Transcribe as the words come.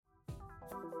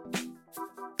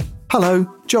Hello,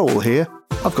 Joel here.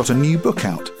 I've got a new book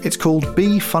out. It's called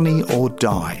Be Funny or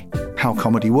Die: How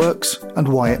Comedy Works and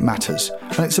Why It Matters.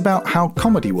 And it's about how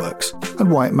comedy works and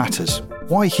why it matters.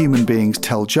 Why human beings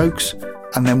tell jokes,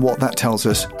 and then what that tells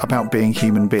us about being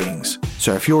human beings.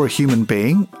 So if you're a human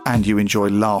being and you enjoy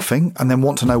laughing and then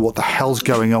want to know what the hell's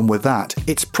going on with that,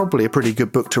 it's probably a pretty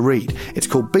good book to read. It's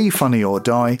called Be Funny or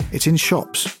Die. It's in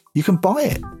shops. You can buy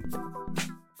it.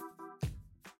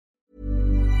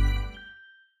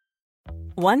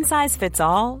 One size fits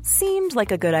all seemed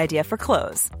like a good idea for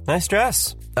clothes. Nice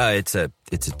dress. It's a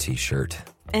t-shirt.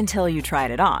 Until you tried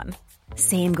it on.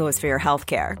 Same goes for your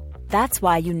healthcare. That's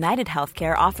why United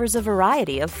Healthcare offers a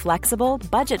variety of flexible,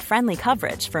 budget-friendly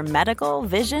coverage for medical,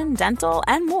 vision, dental,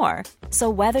 and more. So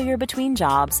whether you're between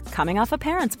jobs, coming off a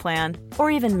parent's plan,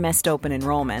 or even missed open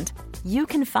enrollment, you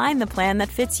can find the plan that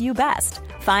fits you best.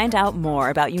 Find out more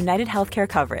about United Healthcare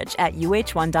coverage at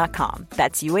uh1.com.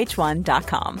 That's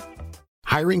uh1.com.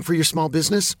 Hiring for your small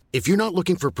business? If you're not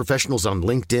looking for professionals on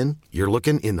LinkedIn, you're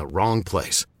looking in the wrong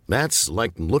place. That's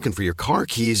like looking for your car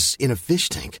keys in a fish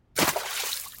tank.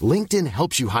 LinkedIn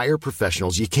helps you hire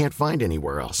professionals you can't find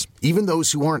anywhere else, even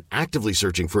those who aren't actively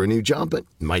searching for a new job but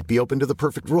might be open to the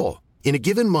perfect role. In a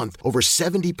given month, over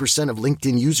 70% of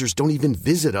LinkedIn users don't even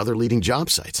visit other leading job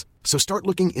sites. So start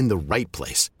looking in the right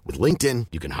place. With LinkedIn,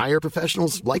 you can hire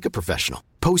professionals like a professional.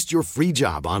 Post your free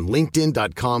job on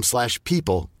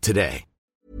linkedin.com/people today.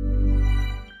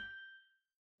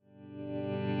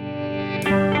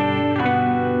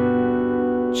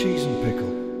 Cheese and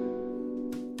pickle.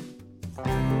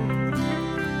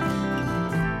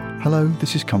 Hello,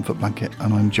 this is Comfort Blanket,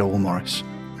 and I'm Joel Morris.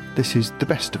 This is the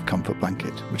best of Comfort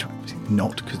Blanket, which obviously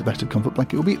not, because the best of Comfort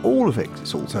Blanket will be all of it, 'cause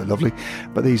it's all so lovely.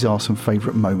 But these are some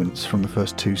favourite moments from the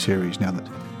first two series, now that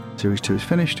Series 2 is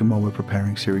finished, and while we're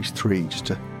preparing Series 3, just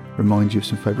to remind you of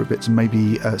some favourite bits, and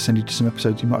maybe send you to some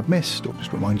episodes you might have missed, or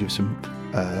just remind you of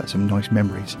some nice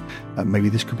memories. Maybe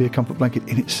this could be a Comfort Blanket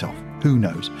in itself. Who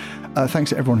knows? Thanks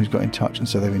to everyone who's got in touch and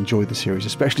so they've enjoyed the series,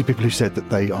 especially people who said that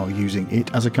they are using it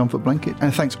as a comfort blanket.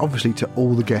 And thanks obviously to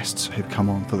all the guests who've come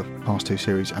on for the past two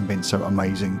series and been so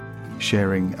amazing,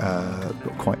 sharing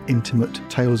quite intimate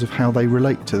tales of how they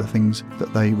relate to the things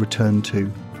that they return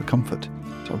to for comfort.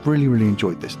 So I've really, really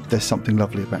enjoyed this. There's something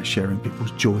lovely about sharing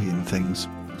people's joy in things.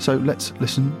 So let's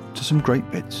listen to some great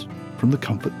bits from the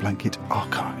Comfort Blanket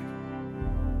archive.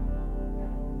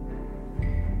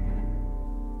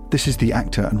 This is the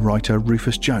actor and writer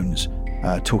Rufus Jones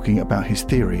talking about his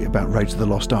theory about Raiders of the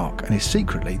Lost Ark, and is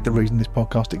secretly the reason this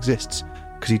podcast exists,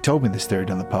 because he told me this theory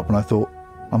down the pub and I thought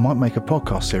I might make a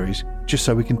podcast series just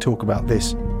so we can talk about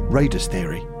this Raiders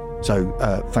theory. So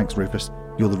thanks Rufus,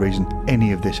 you're the reason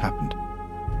any of this happened.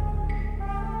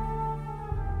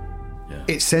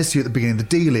 It says to you at the beginning, the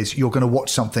deal is you're going to watch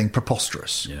something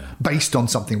preposterous based on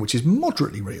something which is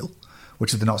moderately real,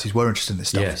 which is the Nazis were interested in this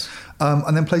stuff, yes.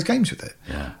 And then plays games with it.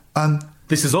 Yeah.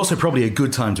 This is also probably a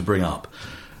good time to bring up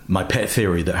my pet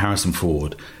theory that Harrison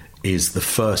Ford is the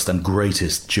first and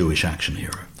greatest Jewish action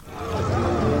hero.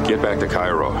 Get back to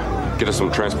Cairo. Get us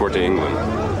some transport to England.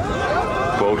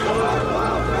 Boat,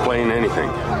 plane, anything.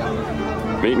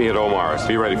 Meet me at Omar's.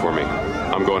 Be ready for me.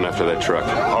 I'm going after that truck.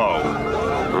 Oh,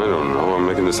 I don't know. I'm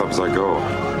making this up as I go.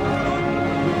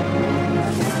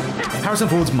 Harrison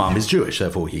Ford's mum is Jewish,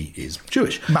 therefore he is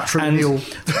Jewish. Matrilineal.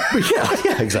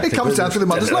 Yeah, exactly. It comes down to the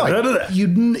mother's line.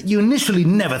 You initially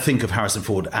never think of Harrison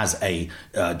Ford as a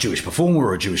Jewish performer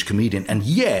or a Jewish comedian, and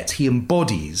yet he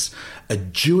embodies a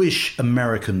Jewish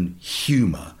American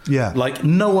humour like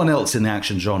no one else in the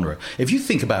action genre. If you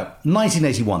think about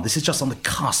 1981, this is just on the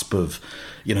cusp of,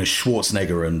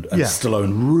 Schwarzenegger and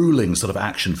Stallone ruling sort of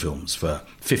action films for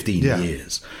 15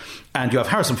 years. And you have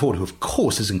Harrison Ford, who, of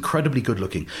course, is incredibly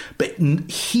good-looking, but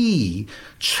he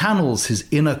channels his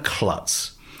inner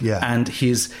klutz and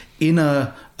his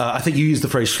inner, I think you used the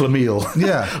phrase schlemiel,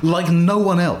 like no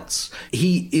one else.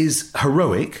 He is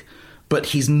heroic, but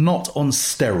he's not on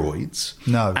steroids.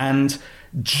 No. And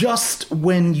just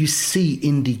when you see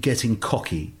Indy getting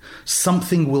cocky,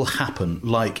 something will happen,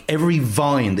 like every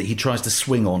vine that he tries to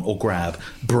swing on or grab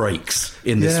breaks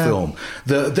in this film.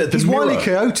 He's mirror, Wile E.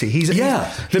 Coyote.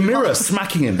 The mirror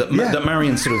smacking him that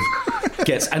Marion sort of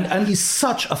gets. And he's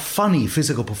such a funny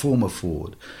physical performer,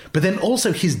 Ford. But then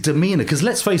also his demeanour, because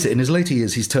let's face it, in his later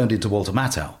years, he's turned into Walter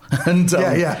Matthau.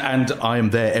 And I am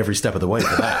there every step of the way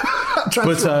for that.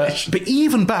 But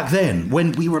even back then,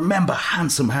 when we remember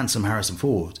handsome Harrison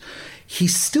Ford, he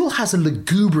still has a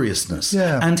lugubriousness.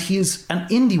 Yeah. And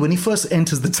Indy, when he first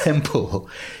enters the temple,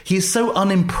 he is so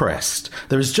unimpressed.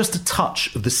 There is just a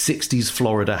touch of the 60s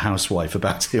Florida housewife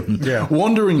about him,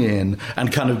 wandering in and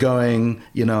kind of going,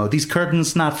 these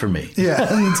curtains, not for me.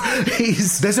 Yeah. And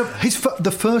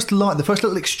the first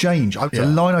little exchange, a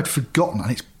line I'd forgotten, and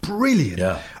it's brilliant.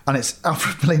 Yeah. And it's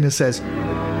Alfred Molina says,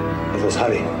 Let us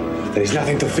hurry. There is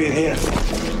nothing to fear here.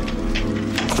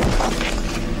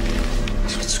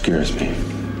 That's what scares me.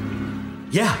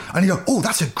 Yeah. And you go, oh,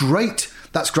 that's great,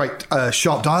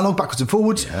 sharp dialogue, backwards and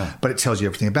forwards, but it tells you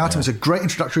everything about him. It's a great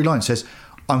introductory line. It says,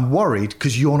 I'm worried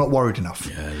because you're not worried enough.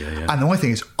 Yeah. And the only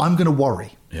thing is, I'm going to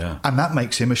worry. Yeah. And that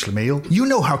makes him a schlemiel. You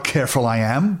know how careful I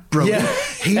am, bro. Yeah.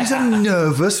 He's a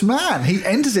nervous man. He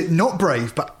enters it not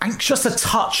brave, but anxious. Just a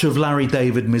touch of Larry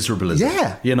David miserabilism.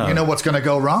 Yeah. You know what's going to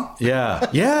go wrong? Yeah.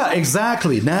 Yeah,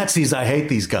 exactly. Nazis, I hate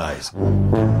these guys.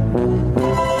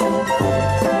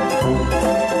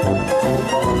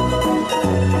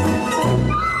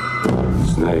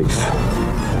 Snakes.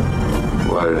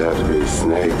 Why did it have to be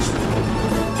snakes?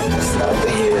 It's not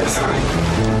the years, honey.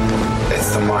 It's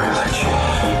the mileage.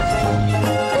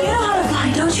 You know how to fly,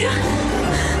 don't you?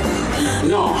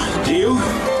 No. Do you?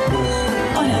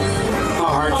 Oh, no. How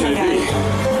hard can it be?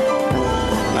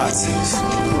 Nazis.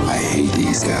 I hate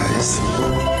these guys.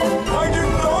 I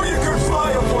didn't know you could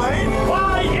fly a plane.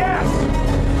 Why, yes.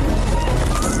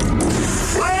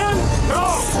 Land? No.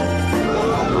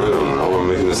 I don't know. I'm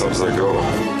making this up as I go.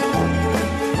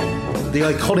 The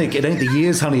iconic, it ain't the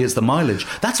years, honey, it's the mileage.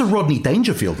 That's a Rodney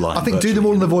Dangerfield line. I think do them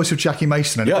all in the voice of Jackie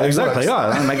Mason. And yeah, exactly.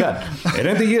 Yeah, oh my God. It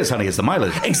ain't the years, honey, it's the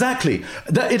mileage. Exactly.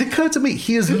 It occurred to me,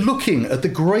 he is looking at the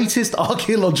greatest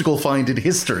archaeological find in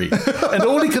history, and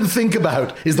all he can think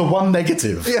about is the one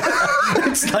negative. Yeah.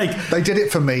 It's like... They did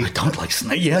it for me. I don't like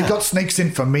snakes. Yeah. They got snakes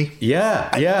in for me. Yeah,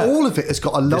 and yeah. all of it has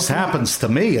got a lovely... This happens to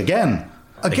me again.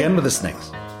 Again with the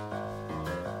snakes.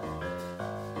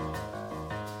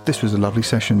 This was a lovely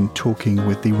session talking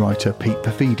with the writer Pete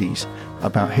Paphides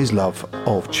about his love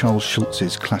of Charles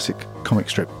Schulz's classic comic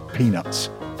strip Peanuts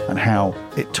and how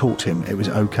it taught him it was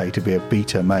okay to be a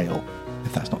beta male,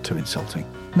 if that's not too insulting.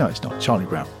 No, it's not. Charlie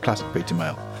Brown, classic beta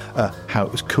male. How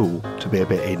it was cool to be a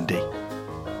bit indie.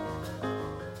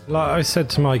 Like I said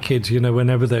to my kids,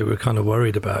 whenever they were kind of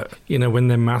worried about, when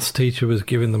their maths teacher was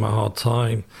giving them a hard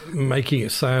time, making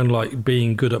it sound like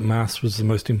being good at maths was the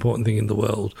most important thing in the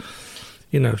world.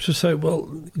 Just say, well,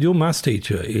 your maths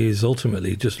teacher is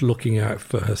ultimately just looking out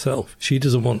for herself. She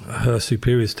doesn't want her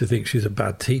superiors to think she's a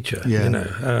bad teacher,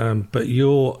 but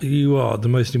you are the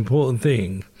most important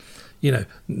thing.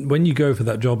 When you go for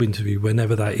that job interview,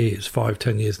 whenever that is,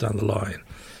 5-10 years down the line,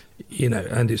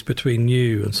 and it's between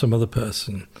you and some other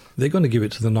person, they're going to give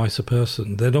it to the nicer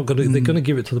person. They're not going to. They're going to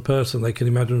give it to the person they can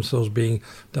imagine themselves being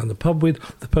down the pub with,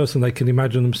 the person they can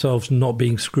imagine themselves not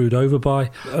being screwed over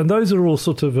by, and those are all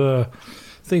sort of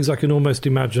things I can almost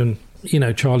imagine.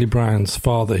 Charlie Brown's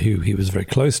father, who he was very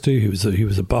close to, he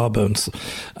was a barber,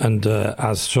 and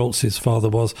as Schultz's father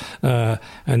was,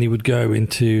 and he would go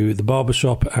into the barber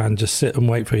shop and just sit and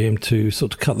wait for him to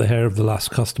sort of cut the hair of the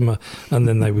last customer, and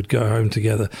then they would go home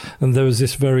together. And there was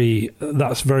this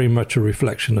that's very much a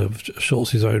reflection of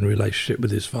Schultz's own relationship with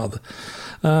his father.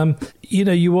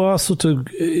 You are sort of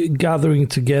gathering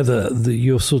together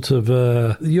your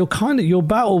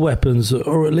battle weapons,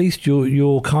 or at least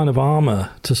your kind of armor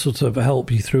to sort of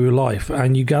help you through life,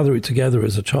 and you gather it together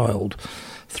as a child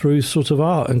through sort of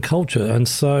art and culture. And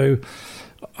so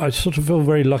I sort of feel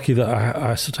very lucky that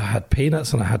I sort of had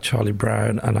Peanuts and I had Charlie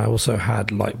Brown, and I also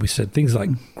had, like we said, things like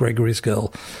Gregory's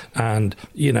Girl and,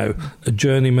 a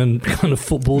journeyman kind of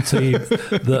football team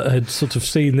that had sort of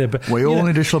seen their... We all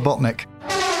need a Schlabotnik.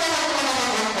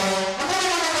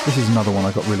 This is another one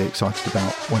I got really excited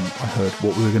about when I heard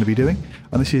what we were going to be doing.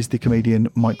 And this is the comedian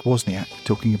Mike Wozniak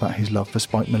talking about his love for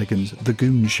Spike Milligan's The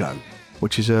Goon Show,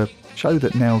 which is a show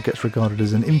that now gets regarded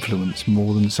as an influence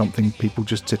more than something people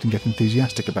just sit and get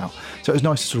enthusiastic about. So it was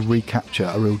nice to sort of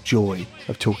recapture a real joy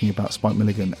of talking about Spike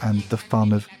Milligan and the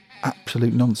fun of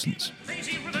absolute nonsense.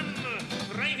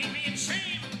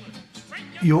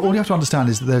 All you have to understand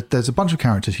is that there's a bunch of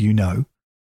characters who you know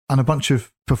and a bunch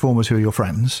of performers who are your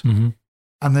friends. Mm-hmm.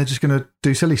 And they're just going to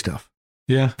do silly stuff.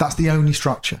 Yeah. That's the only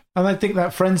structure. And I think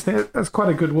that friends thing, that's quite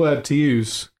a good word to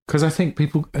use, because I think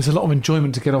there's a lot of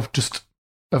enjoyment to get off just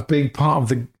of being part of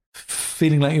the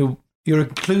feeling like you're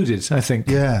included, I think.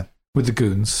 Yeah. With the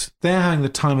Goons. They're having the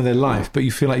time of their life, but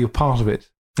you feel like you're part of it.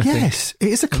 I think. It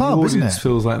is a club, isn't it? The audience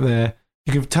feels like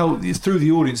you can tell it's through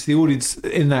the audience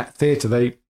in that theatre,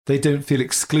 they don't feel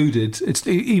excluded. It's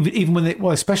even when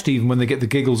especially even when they get the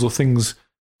giggles or things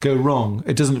go wrong,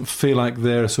 it doesn't feel like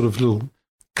they're a sort of little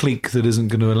clique that isn't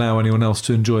going to allow anyone else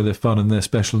to enjoy their fun and their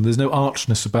special. And there's no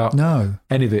archness about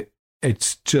any of it.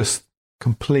 It's just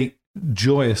complete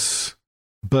joyous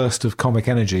burst of comic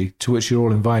energy to which you're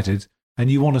all invited, and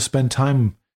you want to spend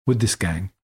time with this gang.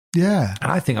 Yeah.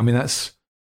 And I think, that's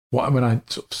when I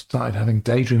sort of started having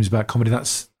daydreams about comedy,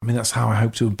 that's how I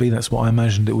hoped it would be. That's what I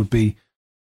imagined it would be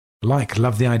like. I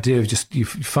love the idea of just, you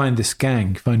find this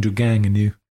gang, you find your gang, and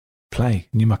you play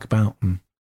and you muck about, and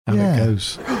how it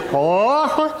goes.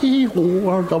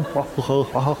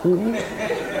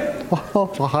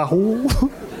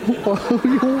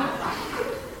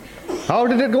 How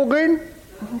did it go again?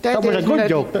 That was a good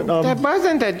joke. That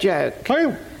wasn't a joke.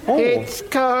 It's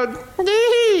called...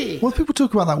 Well, people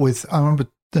talk about that with... I remember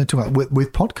talking about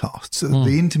with podcasts,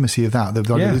 the intimacy of that.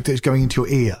 It's going into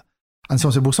your ear. And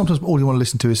someone said, well, sometimes all you want to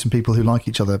listen to is some people who like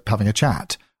each other having a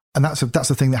chat. And that's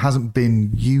a thing that hasn't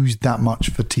been used that much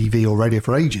for TV or radio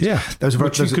for ages. Yeah,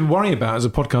 which you can worry about as a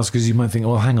podcast, because you might think,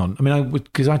 well, hang on.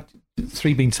 Because I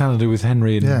Three Bean Salad with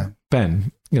Henry and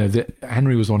Ben...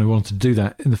 Henry was the one who wanted to do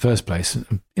that in the first place.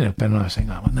 And, Ben and I were saying,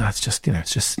 no, it's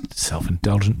just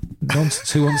self-indulgent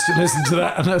nonsense. Who wants to listen to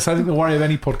that? And that's, I think, the worry of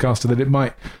any podcaster, that it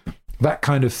might, that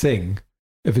kind of thing,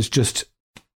 if it's just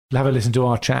have a listen to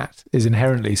our chat, is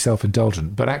inherently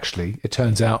self-indulgent. But actually, it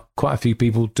turns out quite a few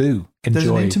people do enjoy.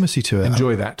 There's an intimacy to it.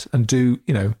 Enjoy that and do,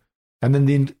 and then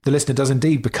the listener does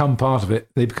indeed become part of it.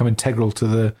 They become integral to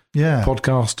the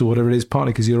podcast or whatever it is,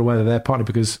 partly because you're aware they're there, partly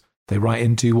because they write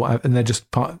into whatever, and they're just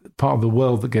part of the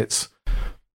world that gets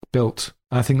built.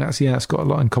 I think that's it's got a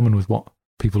lot in common with what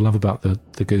people love about the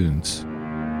Goons.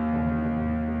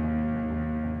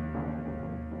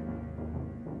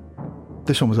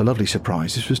 This one was a lovely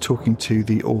surprise. This was talking to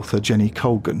the author Jenny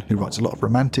Colgan, who writes a lot of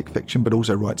romantic fiction but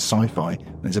also writes sci-fi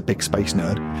and is a big space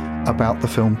nerd, about the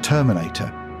film Terminator,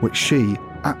 which she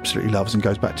absolutely loves and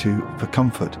goes back to for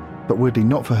comfort, but weirdly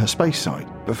not for her space side,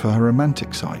 but for her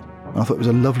romantic side. I thought it was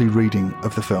a lovely reading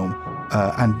of the film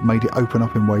and made it open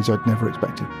up in ways I'd never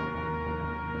expected.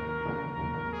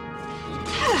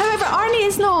 However, Arnie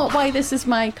is not why this is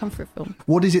my comfort film.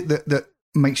 What is it that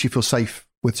makes you feel safe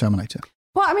with Terminator?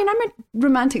 Well, I'm a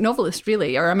romantic novelist,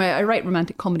 really, or I write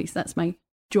romantic comedies. That's my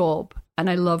job. And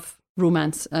I love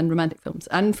romance and romantic films.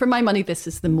 And for my money, this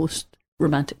is the most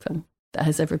romantic film that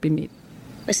has ever been made.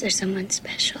 Was there someone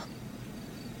special?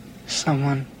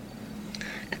 Someone?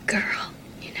 A girl.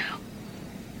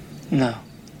 No.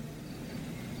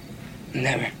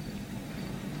 Never.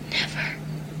 Never.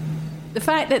 The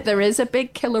fact that there is a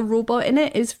big killer robot in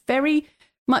it is very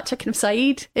much a kind of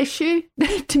side issue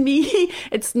to me.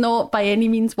 It's not by any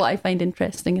means what I find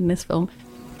interesting in this film.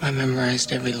 I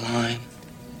memorized every line,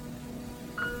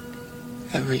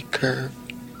 every curve.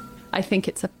 I think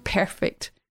it's a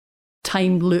perfect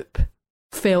time loop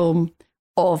film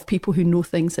of people who know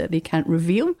things that they can't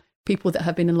reveal, people that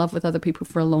have been in love with other people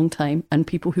for a long time, and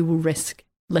people who will risk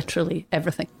literally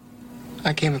everything.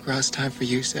 I came across time for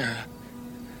you, Sarah.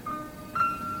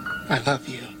 I love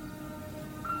you.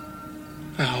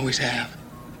 I always have.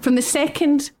 From the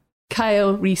second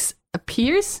Kyle Reese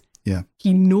appears,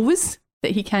 he knows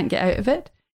that he can't get out of it.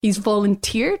 He's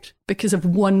volunteered because of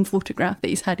one photograph that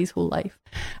he's had his whole life.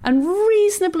 And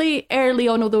reasonably early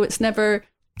on, although it's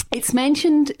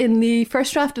mentioned in the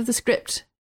first draft of the script,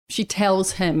 she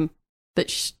tells him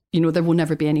that, there will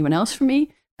never be anyone else for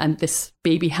me, and this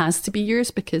baby has to be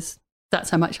yours because that's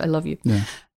how much I love you. Yeah.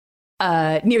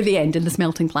 Near the end in this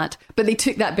melting plant. But they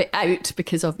took that bit out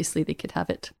because obviously they could have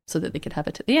it so that they could have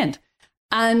it at the end.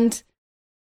 And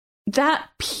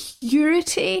that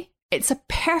purity, it's a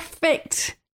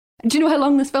perfect... Do you know how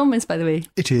long this film is, by the way?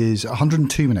 It is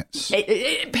 102 minutes.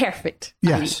 Perfect.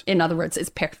 Yes. In other words,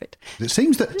 it's perfect. It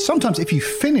seems that sometimes if you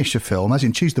finish a film, as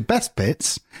in choose the best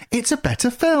bits, it's a better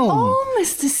film. Oh,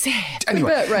 Mr. Seth.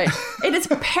 Anyway. Right. It is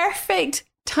a perfect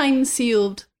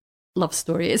time-sealed love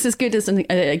story. It's as good as an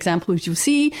example as you'll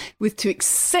see, with two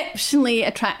exceptionally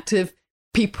attractive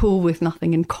people with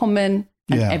nothing in common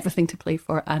and everything to play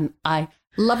for, and I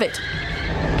love it.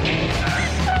 I'm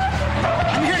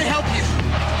here to help you.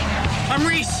 I'm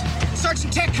Reese,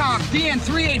 Sergeant TechCom, BN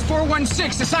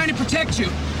 38416, assigned to protect you.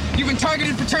 You've been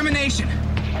targeted for termination.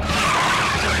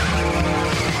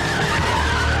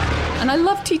 And I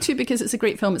love T2 because it's a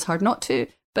great film. It's hard not to,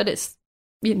 but it's,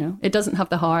 it doesn't have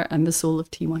the heart and the soul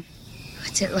of T1.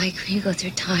 What's it like when you go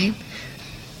through time?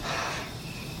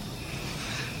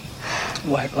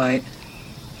 White light.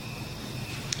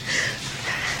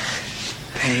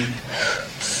 Pain.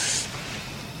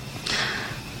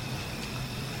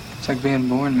 It's like being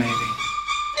born, maybe.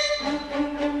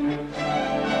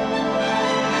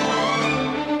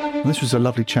 This was a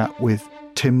lovely chat with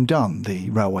Tim Dunn, the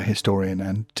railway historian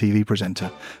and TV presenter.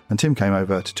 And Tim came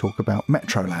over to talk about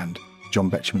Metroland,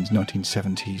 John Betjeman's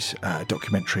 1970s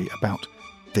documentary about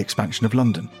the expansion of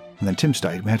London. And then Tim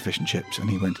stayed, we had fish and chips, and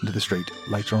he went into the street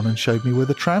later on and showed me where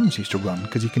the trams used to run,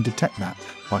 because you can detect that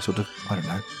by sort of,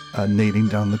 kneeling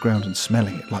down the ground and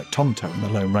smelling it, like Tonto in the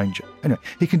Lone Ranger. Anyway,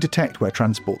 he can detect where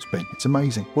transport's been. It's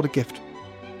amazing. What a gift.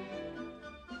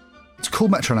 It's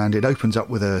called Metroland. It opens up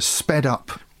with a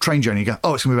sped-up train journey. You go,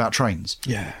 oh, it's going to be about trains.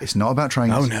 Yeah. It's not about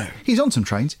trains. Oh, no. He's on some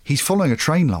trains. He's following a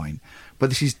train line. But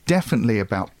this is definitely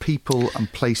about people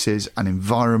and places and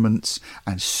environments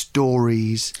and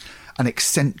stories and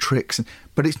eccentrics,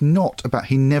 but it's not about.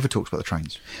 He never talks about the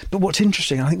trains. But what's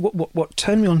interesting, I think, what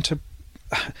turned me on to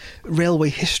railway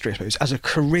history, I suppose, as a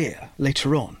career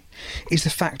later on, is the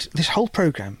fact this whole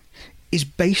programme is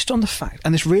based on the fact,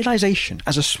 and this realisation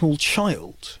as a small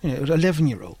child, an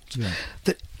 11-year-old,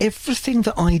 that everything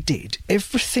that I did,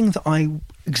 everything that I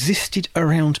existed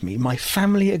around me, my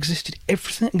family existed,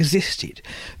 everything existed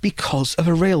because of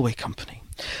a railway company.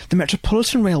 The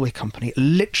Metropolitan Railway Company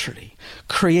literally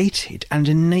created and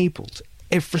enabled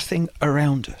everything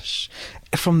around us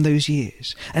from those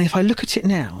years. And if I look at it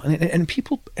now, and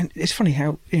people, and it's funny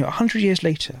how 100 years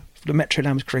later, the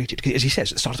Metroland was created, as he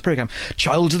says at the start of the programme,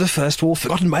 child of the First War,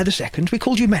 forgotten by the Second, we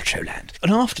called you Metroland.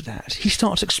 And after that, he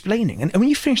starts explaining, and when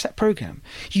you finish that programme,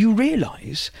 you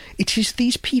realise it is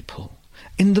these people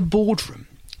in the boardroom,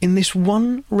 in this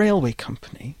one railway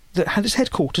company that had its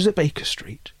headquarters at Baker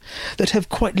Street, that have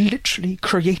quite literally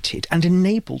created and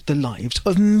enabled the lives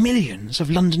of millions of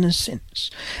Londoners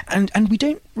since. And we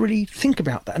don't really think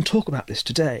about that and talk about this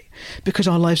today because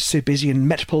our lives are so busy, and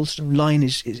Metropolitan line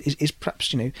is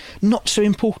perhaps, not so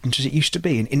important as it used to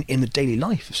be in the daily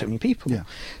life of so many people. Yeah.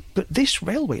 But this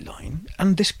railway line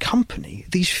and this company,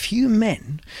 these few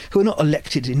men who are not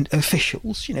elected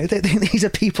officials, these are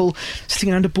people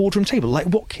sitting around a boardroom table like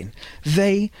Watkin.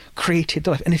 They created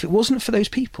the life. And if it wasn't for those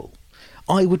people,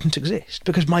 I wouldn't exist,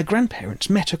 because my grandparents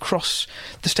met across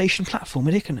the station platform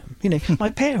at Ickenham.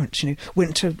 My parents,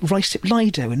 went to Ruislip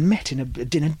Lido and met in a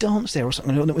dinner dance there or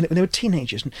something when they were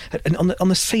teenagers, and on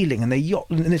the sailing and their yacht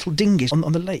and little dinghies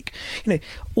on the lake.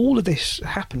 All of this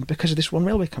happened because of this one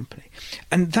railway company,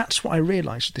 and that's what I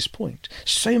realised at this point.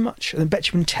 So much, and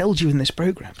Betjeman tells you in this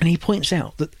programme, and he points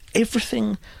out that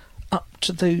everything up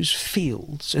to those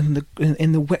fields in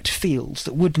the wet fields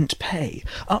that wouldn't pay,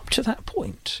 up to that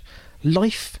point,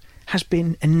 life has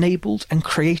been enabled and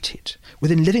created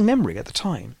within living memory at the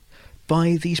time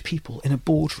by these people in a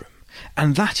boardroom.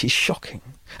 And that is shocking.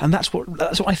 And that's what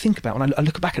I think about when I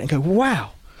look back at it and go,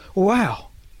 wow,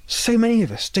 so many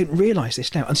of us don't realise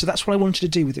this now. And so that's what I wanted to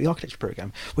do with the architecture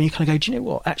programme, when you kind of go, do you know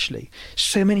what, actually,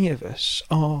 so many of us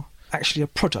are actually a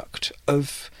product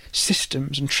of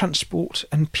systems and transport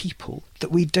and people that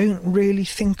we don't really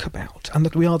think about, and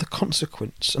that we are the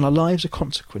consequence, and our lives are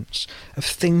consequence of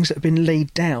things that have been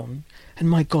laid down. And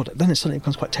my God, then it suddenly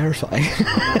becomes quite terrifying.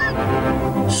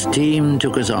 Steam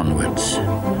took us onwards,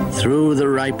 through the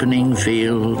ripening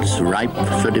fields, ripe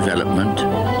for development,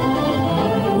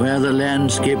 where the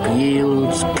landscape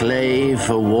yields clay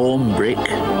for warm brick,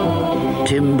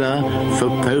 timber for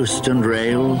post and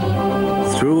rail,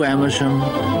 through Amersham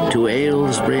to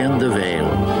Aylesbury and the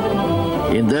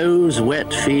Vale. In those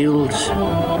wet fields,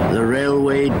 the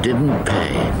railway didn't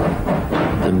pay.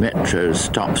 The metro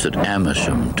stops at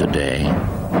Amersham today.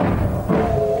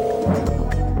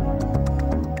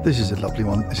 This is a lovely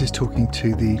one. This is talking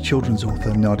to the children's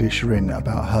author Nadia Shirin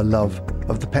about her love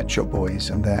of the Pet Shop Boys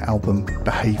and their album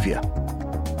Behaviour.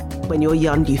 When you're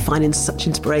young, you find such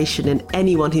inspiration in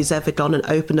anyone who's ever gone and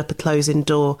opened up a closing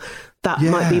door. That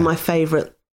might be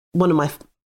one of my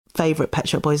favourite Pet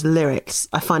Shop Boys lyrics.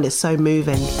 I find it so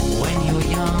moving. When you're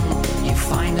young, you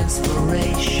find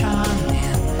inspiration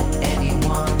in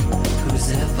anyone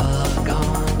who's ever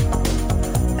gone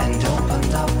and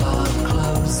opened up a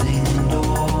closing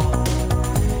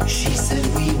door. She said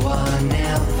we were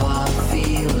never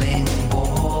feeling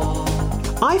bored.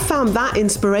 I found that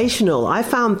inspirational. I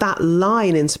found that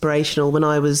line inspirational when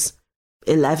I was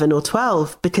 11 or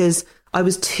 12, because I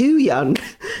was too young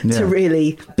to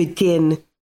really begin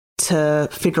to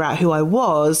figure out who I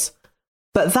was.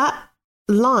 But that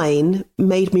line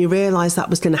made me realise that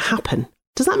was going to happen.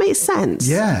 Does that make sense?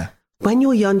 Yeah. When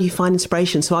you're young, you find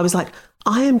inspiration. So I was like,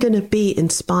 I am going to be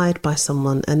inspired by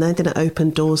someone, and they're going to open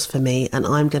doors for me, and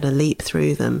I'm going to leap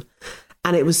through them.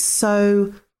 And it was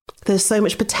there's so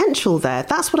much potential there.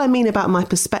 That's what I mean about my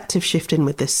perspective shifting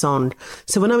with this song.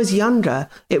 So when I was younger,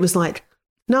 it was like,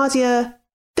 Nadia,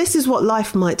 this is what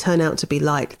life might turn out to be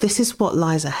like. This is what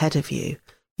lies ahead of you.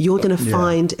 You're going to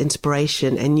find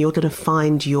inspiration, and you're going to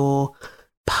find your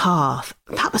path.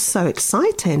 That was so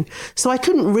exciting. So I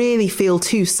couldn't really feel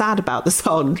too sad about the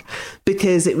song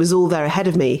because it was all there ahead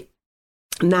of me.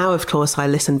 Now, of course, I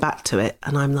listen back to it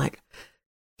and I'm like,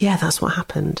 yeah, that's what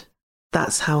happened.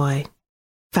 That's how I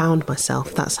found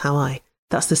myself. That's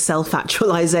the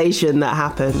self-actualization that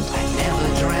happened. I never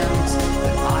dreamt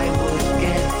that I would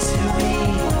get to be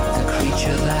the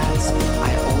creature that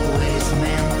I always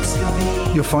meant to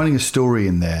be. You're finding a story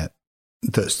in there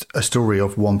that's a story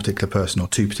of one particular person or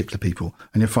two particular people,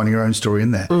 and you're finding your own story in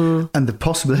there. And the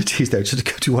possibility is there, just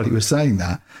to go to what he was saying,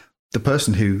 that the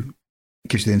person who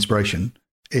gives you the inspiration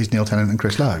is Neil Tennant and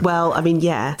Chris Lowe. Well, I mean,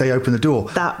 yeah. They open the door.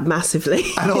 That massively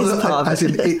and is part of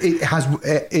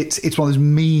it. It's one of those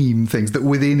meme things that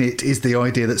within it is the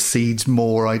idea that seeds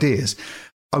more ideas.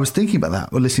 I was thinking about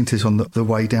that when listening to this on the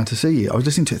way down to see you. I was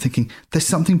listening to it thinking there's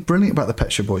something brilliant about the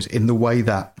Pet Shop Boys in the way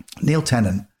that Neil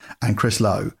Tennant and Chris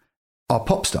Lowe are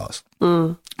pop stars.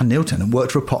 And Neil Tennant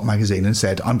worked for a pop magazine and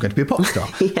said, I'm going to be a pop star.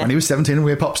 When he was 17 and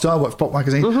we were a pop star, worked for pop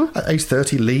magazine. At age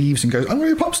 30, leaves and goes, I'm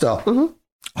going to be a pop star.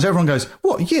 So everyone goes,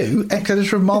 what, you,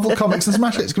 ex-editor of Marvel Comics and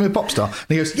Smash It's going to be a pop star? And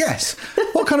he goes, yes.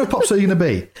 What kind of pop star are you going to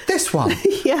be? This one.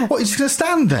 What, you're just going to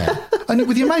stand there? And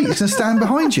with your mate, he's going to stand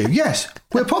behind you? Yes,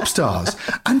 we're pop stars.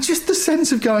 And just the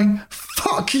sense of going,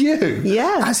 fuck you.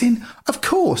 Yeah. As in, of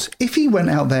course, if he went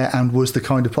out there and was the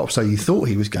kind of pop star you thought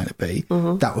he was going to be,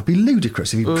 that would be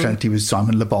ludicrous if he pretended he was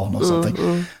Simon Le Bon or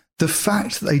something. The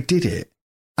fact that they did it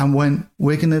and went,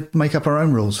 we're going to make up our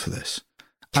own rules for this.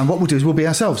 And what we'll do is we'll be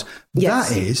ourselves. Yes.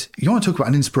 That is, you want to talk about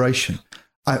an inspiration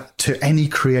to any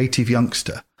creative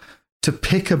youngster to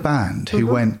pick a band who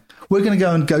went, we're going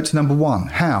to go to number one.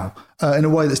 How? In a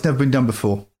way that's never been done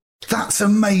before. That's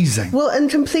amazing. Well, and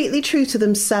completely true to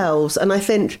themselves. And I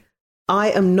think I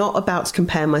am not about to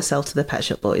compare myself to the Pet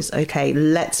Shop Boys. Okay,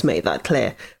 let's make that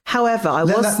clear. However,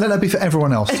 let that be for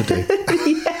everyone else to do.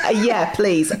 yeah,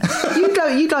 please.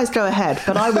 You guys go ahead,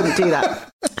 but I wouldn't do that.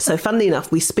 So funnily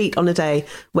enough, we speak on a day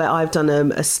where I've done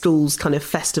a school's kind of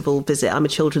festival visit. I'm a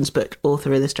children's book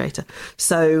author illustrator.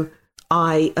 So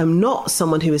I am not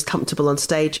someone who is comfortable on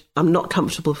stage. I'm not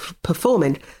comfortable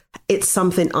performing. It's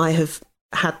something I have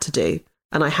had to do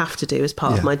and I have to do as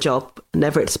part of my job.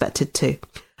 Never expected to.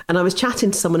 And I was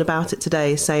chatting to someone about it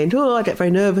today saying, I get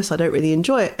very nervous. I don't really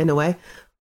enjoy it in a way.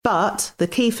 But the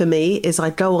key for me is I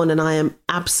go on and I am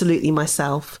absolutely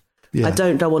myself. I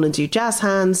don't go on and do jazz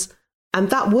hands. And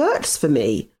that works for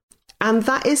me. And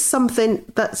that is something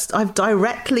that I've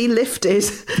directly lifted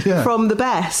from the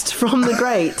best, from the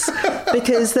greats,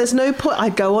 because there's no point. I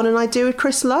go on and I do a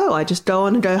Chris Lowe. I just go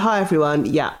on and go, hi, everyone.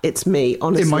 Yeah, it's me,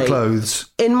 honestly. In my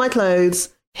clothes. In my clothes.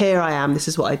 Here I am. This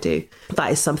is what I do.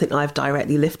 That is something I've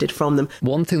directly lifted from them.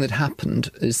 One thing that happened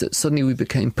is that suddenly we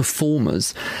became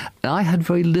performers. I had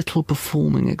very little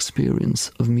performing experience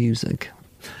of music.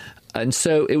 And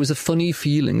so it was a funny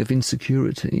feeling of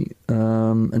insecurity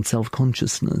and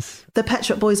self-consciousness. The Pet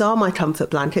Shop Boys are my comfort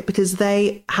blanket because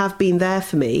they have been there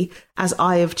for me as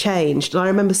I have changed. And I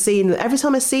remember seeing them. Every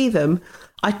time I see them,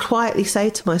 I quietly say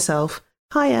to myself,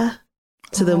 hiya,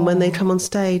 to them when they come on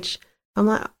stage. I'm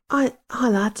like, hi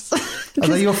lads. Are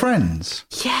they your friends?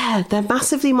 Yeah, they're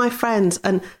massively my friends.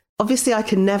 And obviously I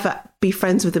can never be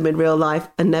friends with them in real life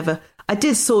and never... I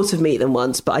did sort of meet them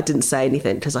once, but I didn't say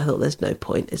anything because I thought there's no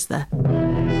point, is there?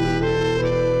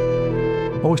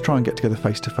 Always try and get together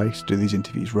face to face to do these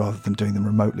interviews rather than doing them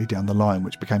remotely down the line,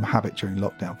 which became a habit during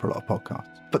lockdown for a lot of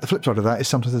podcasts. But the flip side of that is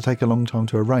sometimes they take a long time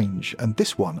to arrange. And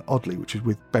this one, oddly, which was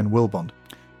with Ben Wilbond,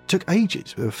 took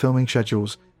ages. We were filming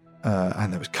schedules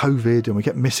and there was COVID and we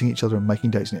kept missing each other and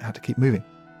making dates and it had to keep moving.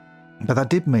 But that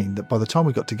did mean that by the time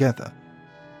we got together,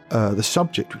 the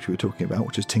subject which we were talking about,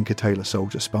 which is Tinker Tailor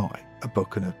Soldier Spy, a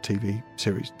book and a TV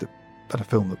series and a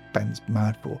film that Ben's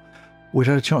mad for, we'd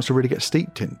had a chance to really get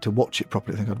steeped in, to watch it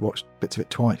properly. I think I'd watched bits of it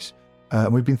twice.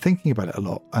 And we'd been thinking about it a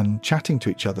lot and chatting to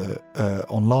each other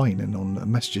online and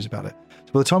on messages about it.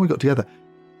 So by the time we got together,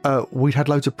 we'd had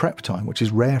loads of prep time, which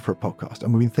is rare for a podcast,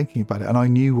 and we've been thinking about it. And I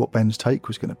knew what Ben's take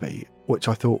was going to be, which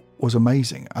I thought was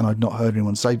amazing and I'd not heard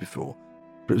anyone say before.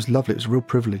 But it was lovely. It was a real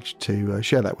privilege to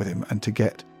share that with him and to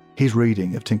get his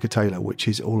reading of Tinker Tailor, which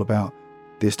is all about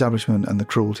the establishment and the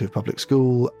cruelty of public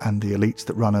school and the elites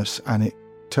that run us. And it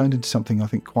turned into something I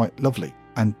think quite lovely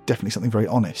and definitely something very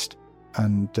honest.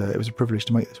 And it was a privilege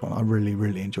to make this one. I really,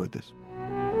 really enjoyed this.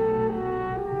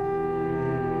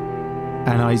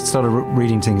 And I started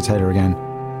reading Tinker Tailor again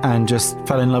and just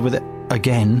fell in love with it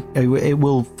again. It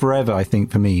will forever, I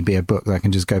think, for me, be a book that I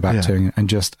can just go back to and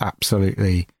just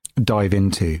absolutely dive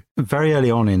into. Very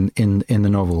early on in the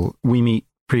novel, we meet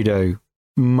Prideaux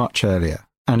much earlier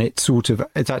And it's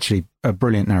actually a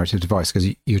brilliant narrative device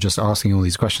because you're just asking all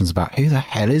these questions about who the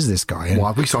hell is this guy? And why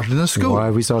have we started in a school? Why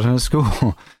have we started in a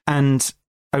school? And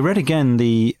I read again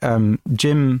the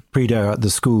Jim Prideaux at the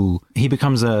school. He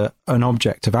becomes an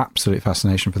object of absolute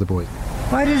fascination for the boys.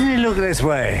 Why doesn't he look this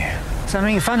way?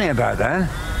 Something funny about that.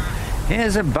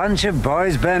 Here's a bunch of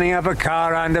boys burning up a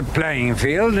car around a playing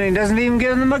field and he doesn't even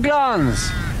give them a glance.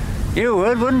 You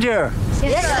would, wouldn't you?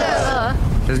 Yes,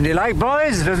 sir. Doesn't he like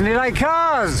boys? Doesn't he like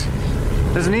cars?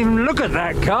 Doesn't even look at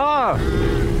that car.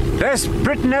 Best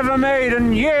Britain ever made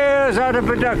and years out of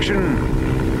production.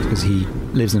 Because he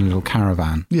lives in a little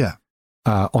caravan. Yeah.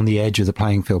 On the edge of the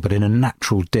playing field, but in a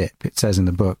natural dip, it says in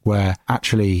the book, where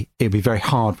actually it'd be very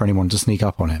hard for anyone to sneak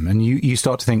up on him. And you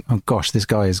start to think, oh gosh, this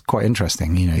guy is quite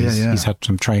interesting. You know, he's had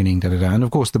some training, And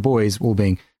of course, the boys, all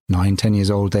being 9, 10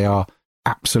 years old, they are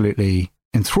absolutely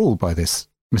enthralled by this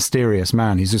mysterious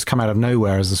man. He's just come out of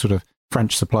nowhere as a sort of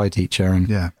French supply teacher.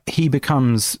 And he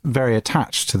becomes very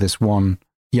attached to this one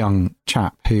young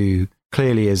chap who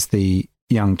clearly is the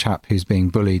young chap who's being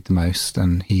bullied the most,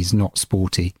 and he's not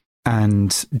sporty.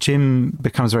 And Jim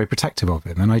becomes very protective of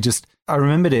him. And I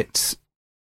remembered it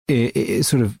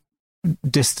sort of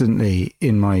distantly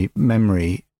in my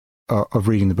memory of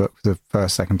reading the book for the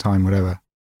first, second time, whatever,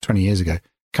 20 years ago.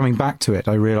 Coming back to it,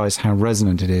 I realised how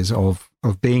resonant it is of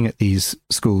being at these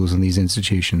schools and these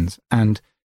institutions. And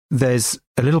there's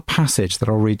a little passage that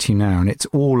I'll read to you now, and it's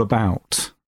all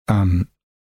about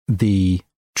the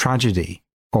tragedy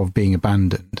of being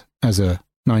abandoned as a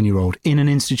 9-year-old in an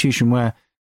institution where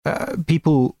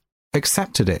people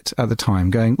accepted it at the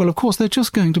time, going, well, of course, they're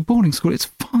just going to boarding school. It's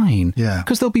fine. Yeah.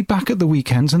 Because they'll be back at the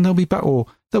weekends and they'll be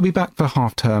back for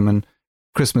half term and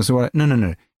Christmas or whatever.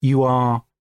 No. You are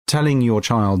telling your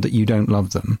child that you don't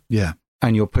love them. Yeah.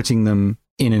 And you're putting them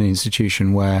in an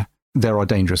institution where there are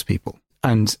dangerous people.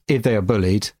 And if they are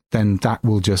bullied, then that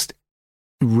will just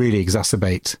really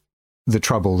exacerbate the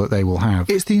trouble that they will have.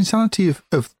 It's the insanity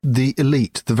of the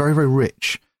elite, the very, very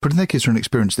rich, putting their kids through an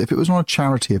experience that if it was on a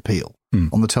charity appeal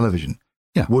on the television,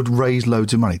 would raise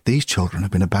loads of money. These children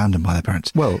have been abandoned by their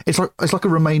parents. Well, it's like a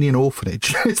Romanian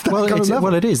orphanage. It's that kind of level.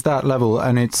 Well, it is that level,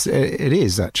 and it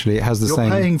is actually. It has the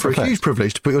same. You're paying for effect. a huge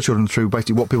privilege to put your children through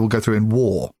basically what people go through in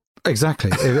war.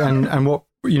 Exactly, and what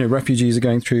refugees are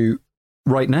going through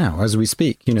right now as we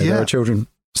speak. There are children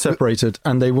separated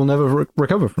and they will never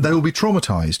recover from They will be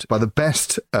traumatised by the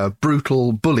best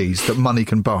brutal bullies that money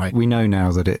can buy. We know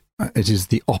now that it is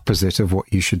the opposite of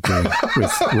what you should do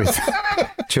with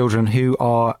children who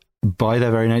are by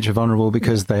their very nature vulnerable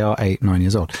because they are 8, 9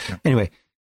 years old. Yeah. Anyway,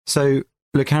 so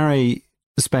Le Carré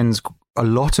spends a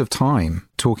lot of time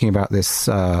talking about this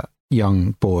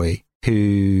young boy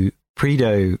who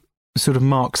Prideaux sort of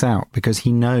marks out because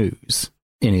he knows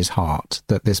in his heart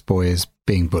that this boy is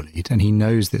being bullied, and he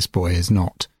knows this boy is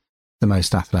not the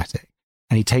most athletic,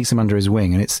 and he takes him under his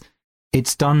wing, and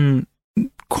it's done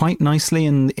quite nicely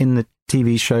in the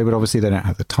TV show, but obviously they don't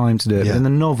have the time to do it. Yeah. But in the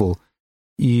novel,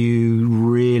 you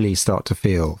really start to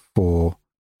feel for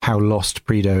how lost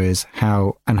Prideaux is,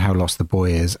 how lost the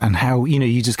boy is, and how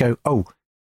you just go, oh,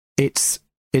 it's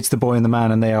the boy and the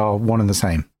man, and they are one and the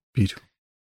same. Beautiful.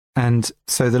 And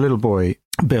so the little boy,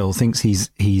 Bill, thinks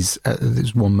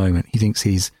there's one moment, he thinks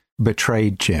he's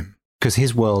betrayed Jim because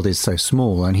his world is so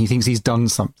small and he thinks he's done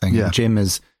something. Yeah. And Jim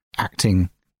is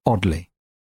acting oddly.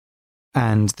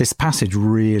 And this passage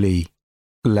really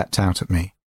leapt out at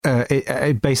me.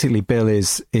 Basically, Bill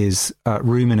is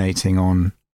ruminating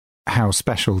on how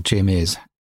special Jim is.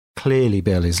 Clearly,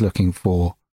 Bill is looking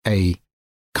for a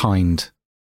kind,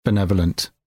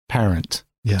 benevolent parent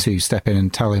to step in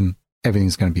and tell him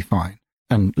everything's going to be fine.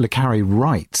 And Le Carré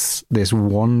writes this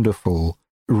wonderful,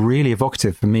 really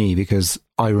evocative for me because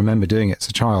I remember doing it as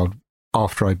a child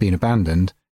after I'd been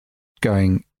abandoned,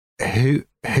 going,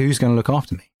 who's going to look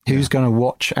after me? Who's going to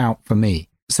watch out for me?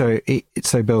 So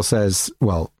Bill says,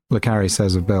 well, Le Carré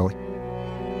says of Bill,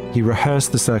 he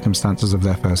rehearsed the circumstances of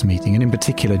their first meeting, and in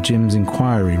particular Jim's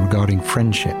inquiry regarding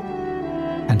friendship.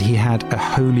 And he had a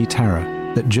holy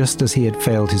terror that just as he had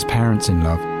failed his parents in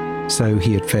love, so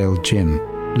he had failed Jim,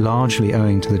 largely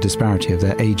owing to the disparity of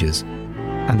their ages,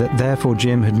 and that therefore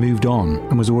Jim had moved on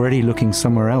and was already looking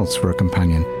somewhere else for a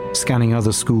companion, scanning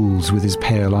other schools with his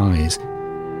pale eyes.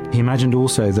 He imagined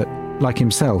also that, like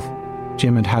himself,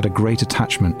 Jim had had a great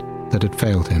attachment that had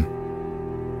failed him.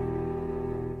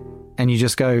 And you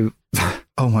just go,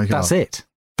 oh my God.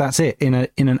 That's it. In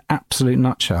an absolute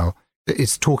nutshell.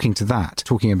 It's talking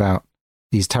about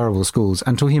these terrible schools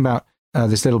and talking about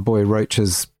this little boy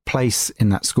Roach's place in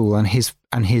that school and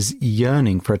his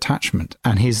yearning for attachment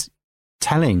and his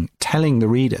telling the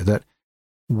reader that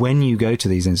when you go to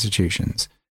these institutions,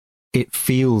 it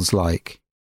feels like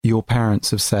your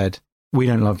parents have said, we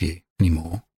don't love you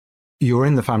anymore. You're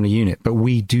in the family unit, but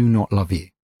we do not love you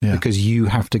because you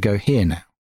have to go here now.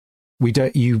 We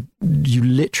don't, you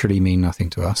literally mean nothing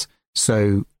to us.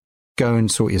 So go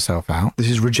and sort yourself out. This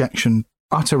is rejection.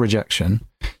 Utter rejection.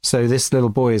 So this little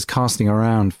boy is casting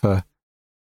around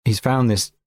he's found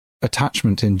this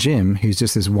attachment in Jim, who's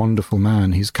just this wonderful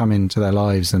man who's come into their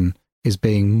lives and is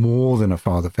being more than a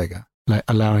father figure, like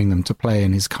allowing them to play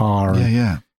in his car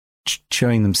and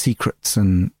showing them secrets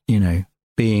and,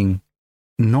 being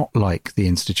not like the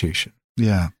institution.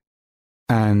 Yeah.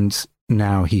 And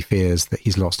now he fears that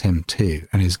he's lost him too.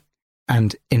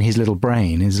 And in his little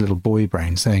brain, his little boy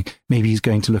brain, saying, maybe he's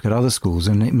going to look at other schools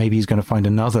and maybe he's going to find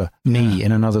another me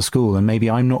in another school and maybe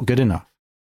I'm not good enough.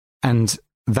 And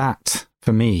that,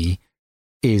 for me,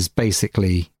 is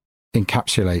basically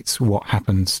encapsulates what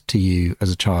happens to you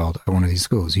as a child at one of these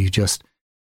schools.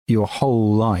 Your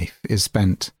whole life is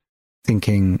spent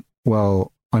thinking,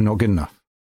 well, I'm not good enough.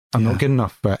 I'm not good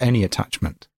enough for any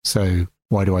attachment. So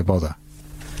why do I bother?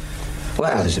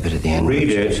 Well, there's a bit at the end. Read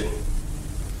it.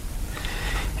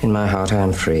 In my heart I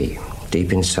am free.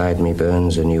 Deep inside me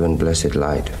burns a new and blessed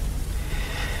light.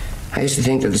 I used to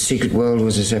think that the secret world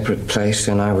was a separate place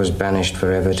and I was banished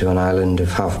forever to an island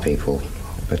of half people.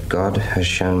 But God has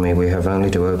shown me we have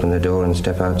only to open the door and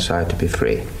step outside to be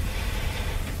free.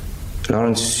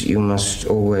 Lawrence, you must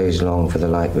always long for the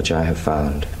light which I have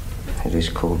found. It is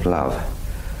called love.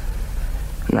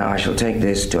 Now I shall take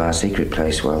this to our secret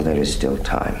place while there is still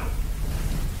time.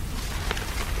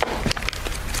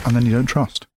 And then you don't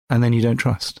trust. And then you don't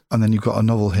trust. And then you've got a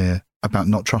novel here about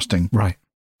not trusting. Right.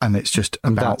 And it's just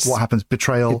about what happens,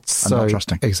 betrayal and not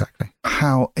trusting. Exactly.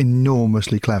 How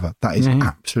enormously clever. That is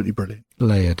absolutely brilliant.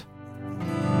 Layered.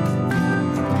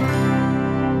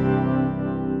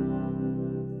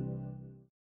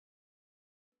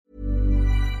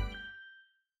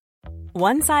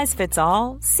 One size fits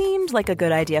all seemed like a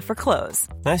good idea for clothes.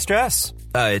 Nice dress.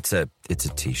 It's a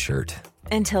t-shirt.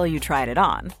 Until you tried it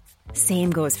on.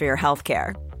 Same goes for your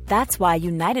healthcare. That's why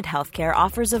United Healthcare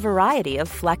offers a variety of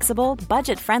flexible,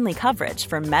 budget-friendly coverage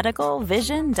for medical,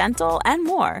 vision, dental, and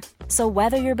more. So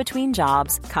whether you're between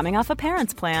jobs, coming off a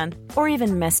parent's plan, or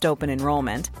even missed open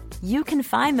enrollment, you can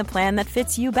find the plan that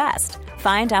fits you best.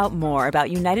 Find out more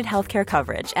about United Healthcare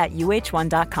coverage at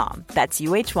uh1.com. That's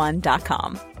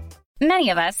uh1.com.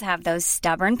 Many of us have those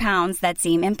stubborn pounds that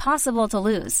seem impossible to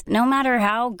lose, no matter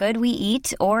how good we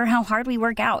eat or how hard we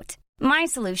work out. My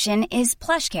solution is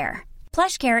PlushCare.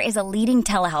 PlushCare is a leading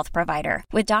telehealth provider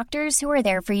with doctors who are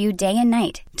there for you day and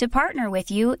night to partner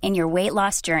with you in your weight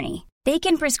loss journey. They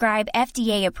can prescribe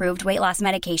FDA-approved weight loss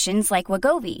medications like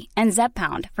Wegovy and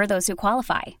Zepbound for those who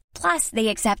qualify. Plus, they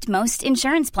accept most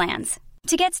insurance plans.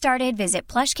 To get started, visit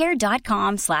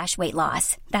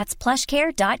plushcare.com/weightloss. That's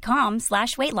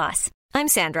plushcare.com/weightloss. I'm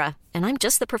Sandra, and I'm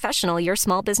just the professional your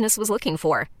small business was looking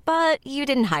for. But you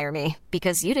didn't hire me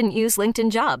because you didn't use LinkedIn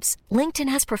Jobs. LinkedIn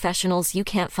has professionals you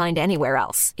can't find anywhere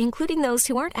else, including those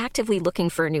who aren't actively looking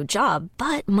for a new job,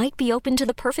 but might be open to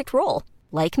the perfect role,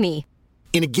 like me.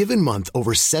 In a given month,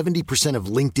 over 70% of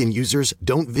LinkedIn users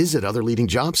don't visit other leading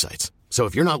job sites. So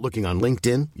if you're not looking on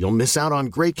LinkedIn, you'll miss out on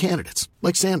great candidates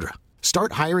like Sandra.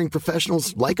 Start hiring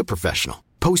professionals like a professional.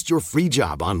 Post your free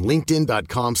job on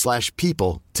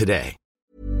linkedin.com/people today.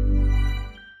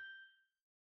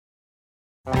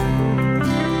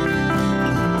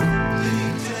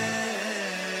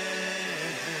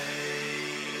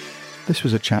 This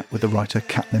was a chat with the writer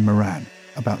Caitlin Moran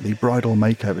about the bridal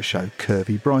makeover show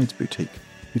Curvy Brides Boutique.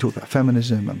 We talked about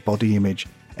feminism and body image,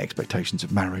 expectations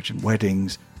of marriage and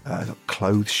weddings,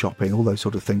 clothes shopping, all those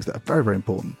sort of things that are very, very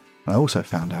important. And I also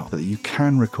found out that you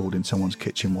can record in someone's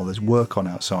kitchen while there's work on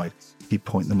outside. You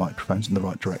point the microphones in the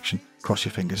right direction, cross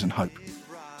your fingers and hope.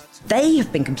 They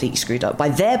have been completely screwed up by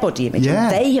their body image. Yeah.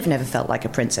 And they have never felt like a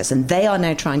princess, and they are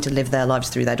now trying to live their lives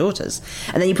through their daughters.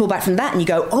 And then you pull back from that and you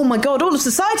go, oh my God, all of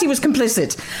society was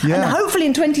complicit. Yeah. And hopefully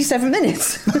in 27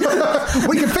 minutes...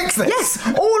 we can fix this. Yes,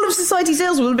 all of society's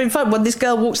ills will have been fun when this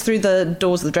girl walks through the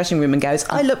doors of the dressing room and goes,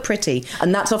 I look pretty.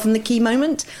 And that's often the key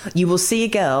moment. You will see a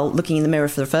girl looking in the mirror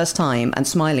for the first time and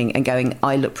smiling and going,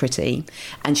 I look pretty.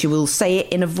 And she will say it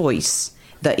in a voice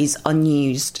that is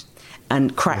unused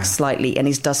and cracks slightly and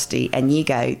is dusty, and you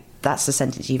go, that's the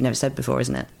sentence you've never said before,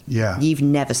 isn't it? Yeah. You've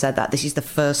never said that. This is the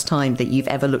first time that you've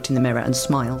ever looked in the mirror and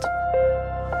smiled.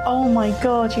 Oh my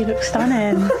God, you look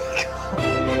stunning.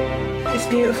 It's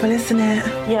beautiful, isn't it?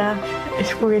 Yeah,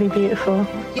 it's really beautiful.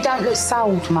 You don't look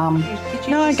sold, Mum.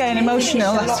 No, I'm getting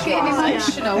emotional. That's getting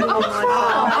emotional.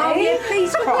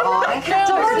 Please cry.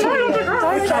 Don't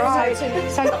cry.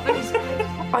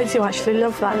 I do actually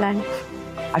love that length.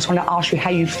 I just want to ask you how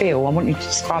you feel. I want you to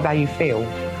describe how you feel.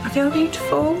 I feel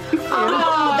beautiful.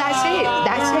 Oh, that's it.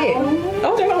 That's it.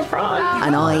 Oh, don't cry.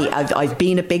 And I've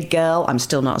been a big girl. I'm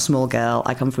still not a small girl.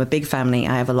 I come from a big family.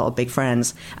 I have a lot of big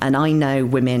friends. And I know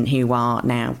women who are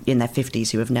now in their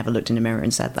 50s who have never looked in a mirror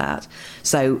and said that.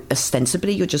 So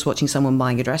ostensibly, you're just watching someone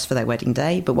buying a dress for their wedding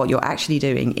day. But what you're actually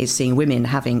doing is seeing women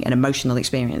having an emotional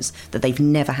experience that they've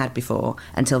never had before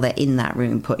until they're in that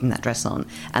room putting that dress on.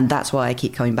 And that's why I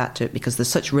keep coming back to it, because there's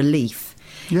such relief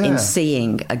in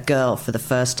seeing a girl for the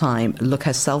first time look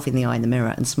herself in the eye in the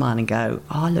mirror and smile and go,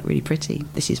 oh, I look really pretty.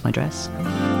 This is my dress.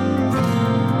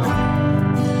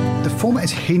 The format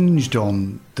is hinged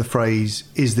on the phrase,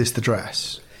 is this the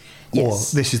dress?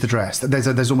 Yes. Or this is the dress.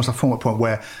 There's almost a format point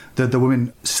where the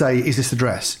women say, is this the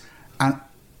dress? And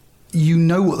you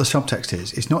know what the subtext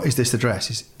is. It's not, is this the dress?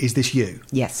 It's, is this you?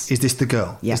 Yes. Is this the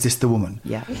girl? Yeah. Is this the woman?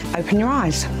 Yeah. Open your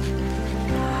eyes.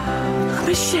 I'm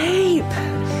a shape.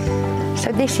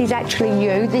 So this is actually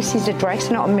you. This is a dress,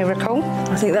 not a miracle.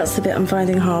 I think that's the bit I'm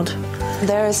finding hard.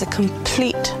 There is a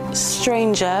complete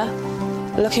stranger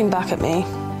looking back at me.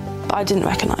 I didn't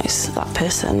recognise that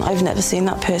person. I've never seen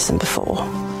that person before.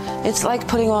 It's like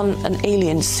putting on an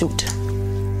alien suit.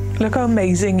 Look how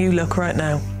amazing you look right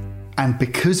now. And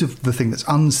because of the thing that's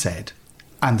unsaid,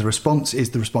 and the response is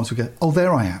the response we get, oh,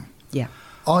 there I am. Yeah.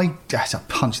 I had a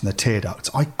punch in the tear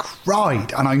ducts. I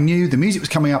cried, and I knew the music was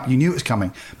coming up. You knew it was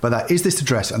coming. But that, is this the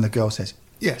dress? And the girl says,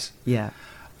 yes. Yeah.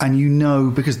 And you know,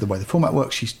 because of the way the format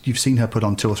works, you've seen her put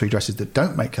on 2 or 3 dresses that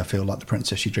don't make her feel like the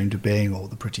princess she dreamed of being or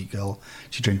the pretty girl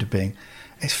she dreamed of being.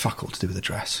 It's fuck all to do with the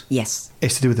dress. Yes.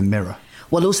 It's to do with the mirror.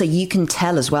 Well, also, you can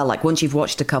tell as well, like once you've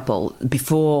watched a couple,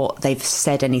 before they've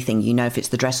said anything, you know if it's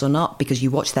the dress or not, because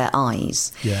you watch their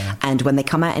eyes. Yeah. And when they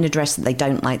come out in a dress that they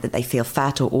don't like, that they feel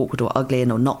fat or awkward or ugly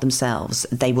and or not themselves,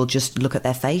 they will just look at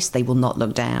their face. They will not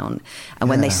look down. And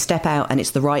when they step out and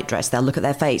it's the right dress, they'll look at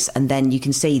their face. And then you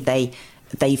can see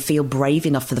they feel brave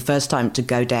enough for the first time to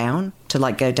go down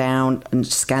and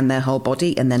scan their whole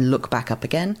body and then look back up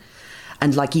again.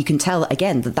 And like you can tell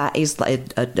again that is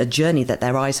like a journey that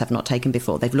their eyes have not taken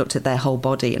before. They've looked at their whole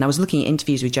body. And I was looking at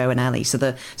interviews with Joe and Ali. So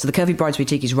the Curvy Brides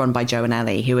Boutique is run by Joe and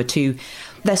Ali, who are two.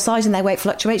 Their size and their weight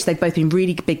fluctuates. They've both been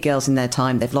really big girls in their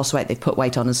time. They've lost weight. They've put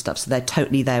weight on and stuff. So they're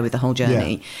totally there with the whole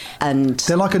journey. Yeah. And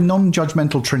they're like a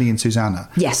non-judgmental Trinny and Susanna.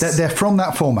 Yes. They're from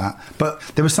that format, but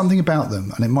there was something about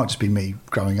them, and it might just be me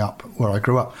growing up where I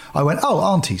grew up. I went, oh,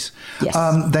 aunties. Yes.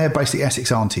 They're basically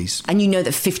Essex aunties. And you know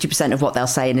that 50% of what they'll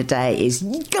say in a day is,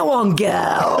 go on,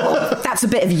 girl. That's a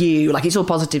bit of you. Like, it's all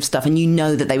positive stuff. And you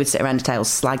know that they would sit around a table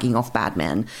slagging off bad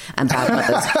men and bad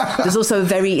mothers. There's also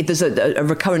a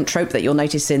recurrent trope that you'll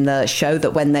notice in the show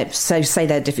that when they say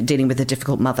they're dealing with a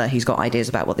difficult mother who's got ideas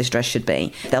about what this dress should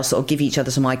be, they'll sort of give each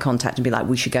other some eye contact and be like,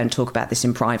 we should go and talk about this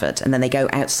in private. And then they go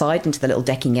outside into the little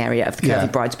decking area of the Curvy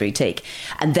Brides Boutique.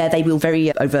 And there they will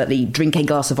very overtly drink a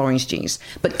glass of orange juice.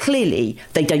 But clearly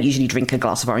they don't usually drink a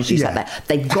glass of orange juice out there.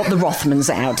 They've got the Rothmans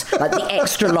out, like the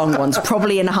extra long ones,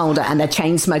 probably in a holder, and they're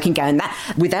chain smoking going.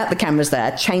 That without the cameras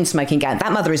there, chain smoking going.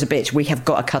 That mother is a bitch. We have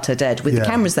got to cut her dead. With the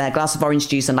cameras there, glass of orange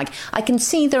juice, and like, I can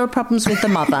see there are problems with the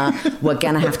mother. We're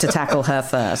going to have to tackle her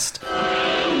first.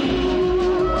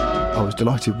 I was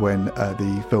delighted when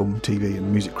the film, TV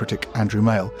and music critic Andrew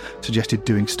Male suggested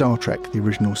doing Star Trek, the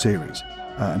original series,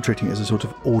 and treating it as a sort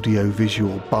of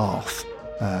audio-visual bath,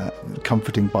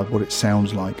 comforting by what it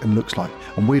sounds like and looks like.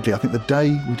 And weirdly, I think the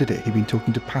day we did it, he'd been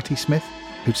talking to Patti Smith,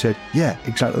 who'd said, yeah,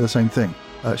 exactly the same thing.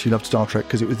 She loved Star Trek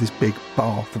because it was this big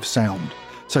bath of sound.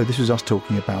 So this was us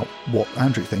talking about what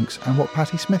Andrew thinks and what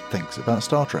Patti Smith thinks about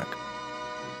Star Trek.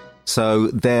 So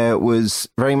there was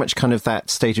very much kind of that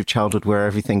stage of childhood where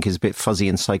everything is a bit fuzzy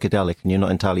and psychedelic and you're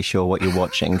not entirely sure what you're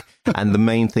watching. And the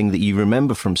main thing that you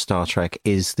remember from Star Trek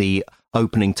is the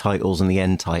opening titles and the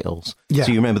end titles. Yeah.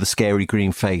 So you remember the scary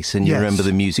green face and you remember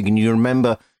the music and you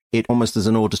remember it almost as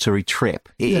an auditory trip.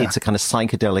 It's a kind of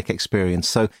psychedelic experience.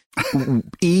 So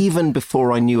even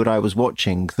before I knew what I was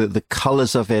watching, the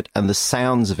colours of it and the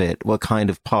sounds of it were kind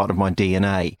of part of my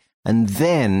DNA. And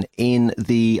then in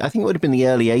I think it would have been the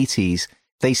early 80s,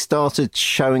 they started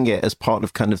showing it as part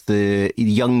of kind of the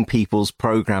young people's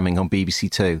programming on BBC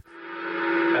Two.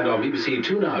 And on BBC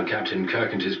Two now, Captain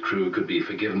Kirk and his crew could be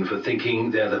forgiven for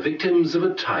thinking they're the victims of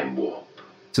a time warp.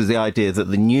 So the idea that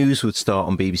the news would start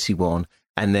on BBC One,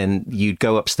 and then you'd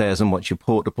go upstairs and watch your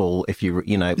portable if you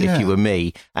were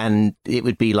me, and it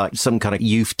would be like some kind of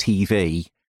youth TV.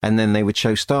 And then they would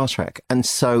show Star Trek. And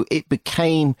so it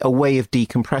became a way of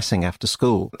decompressing after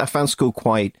school. I found school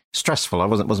quite stressful. I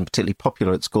wasn't particularly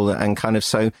popular at school. And kind of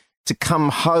so to come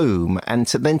home and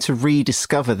to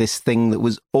rediscover this thing that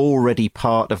was already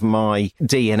part of my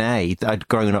DNA that I'd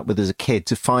grown up with as a kid,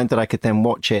 to find that I could then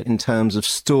watch it in terms of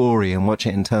story and watch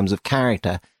it in terms of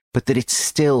character, but that it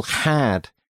still had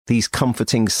these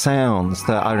comforting sounds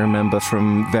that I remember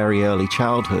from very early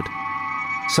childhood.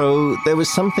 So there was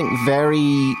something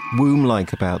very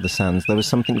womb-like about the Sands. There was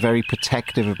something very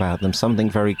protective about them, something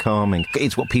very calming.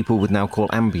 It's what people would now call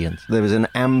ambient. There was an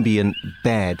ambient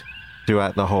bed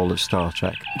throughout the whole of Star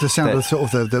Trek. The sound of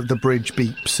sort of the bridge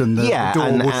beeps and the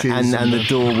door whooshes. And the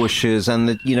door whooshes, and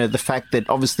the fact that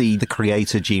obviously the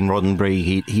creator, Gene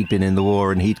Roddenberry, he'd been in the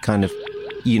war, and he'd kind of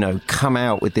come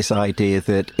out with this idea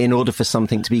that in order for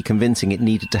something to be convincing, it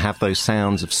needed to have those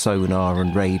sounds of sonar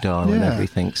and radar and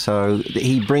everything. So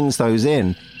he brings those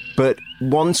in. But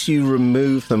once you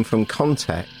remove them from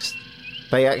context,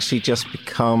 they actually just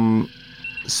become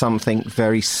something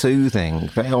very soothing,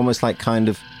 almost like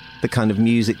the kind of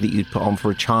music that you'd put on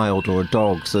for a child or a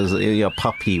dog, so as a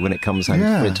puppy when it comes home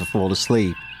for it to fall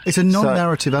asleep. It's a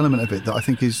non-narrative element of it that I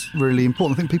think is really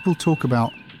important. I think people talk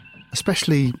about,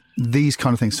 especially these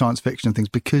kind of things, science fiction and things,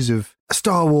 because of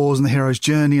Star Wars and the hero's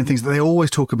journey and things, that they always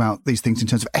talk about these things in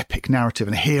terms of epic narrative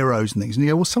and heroes and things. And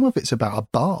you go, well, some of it's about a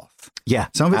bath. Yeah,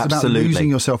 some of it's absolutely. about losing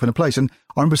yourself in a place. And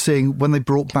I remember seeing when they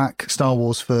brought back Star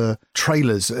Wars for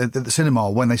trailers at the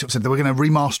cinema, when they sort of said they were going to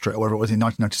remaster it or whatever it was in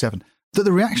 1997, that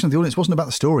the reaction of the audience wasn't about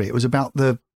the story. It was about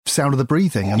the sound of the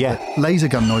breathing and the laser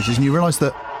gun noises. And you realise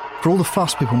that for all the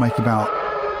fuss people make about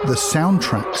the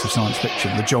soundtracks of science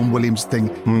fiction, the John Williams thing,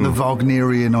 the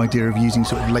Wagnerian idea of using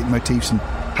sort of leitmotifs and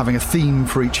having a theme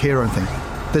for each hero and thing,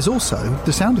 there's also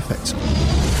the sound effects.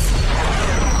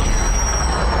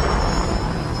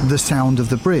 The sound of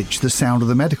the bridge, the sound of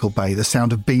the medical bay, the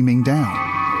sound of beaming down.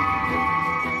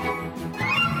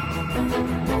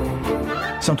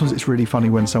 Sometimes it's really funny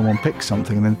when someone picks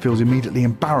something and then feels immediately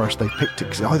embarrassed they picked it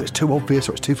because either it's too obvious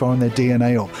or it's too far in their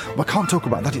DNA, or I can't talk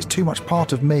about that, it's too much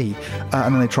part of me.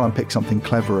 And then they try and pick something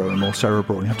cleverer and more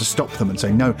cerebral, and you have to stop them and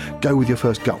say, no, go with your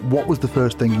first gut. What was the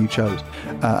first thing you chose?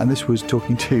 And this was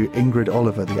talking to Ingrid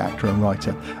Oliver, the actor and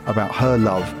writer, about her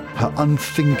love, her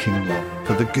unthinking love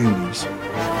for the Goonies.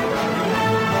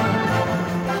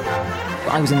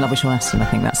 I was in love with Sean Astin. I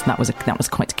think that was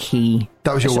quite key.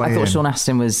 That was your way I thought in. Sean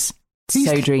Astin was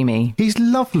so dreamy. He's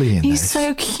lovely in He's this.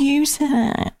 so cute in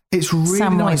it. It's really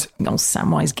nice.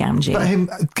 Samwise Gamgee. But him,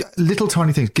 little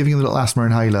tiny things, giving him a little asthma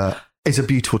inhaler is a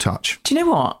beautiful touch. Do you know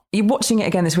what? You're watching it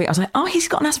again this week. I was like, oh, he's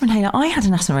got an asthma inhaler. I had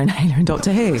an asthma inhaler in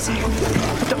Doctor Who.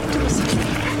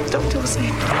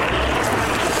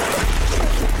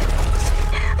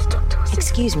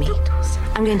 Excuse me.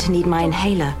 I'm going to need my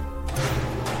inhaler.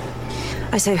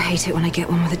 I so hate it when I get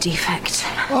one with a defect.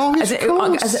 Oh,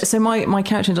 so my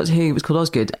character in Doctor Who was called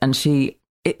Osgood, and she,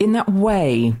 in that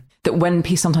way that when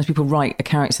sometimes people write a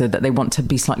character that they want to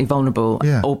be slightly vulnerable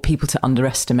or people to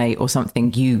underestimate or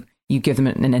something, you give them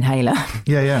an inhaler.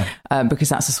 Yeah. Because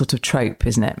that's a sort of trope,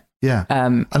 isn't it? Yeah.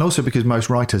 And also because most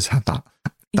writers have that.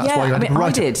 That's why you had to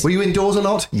write it. Were you indoors a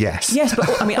lot? Yes. Yes,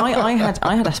 but I mean, I had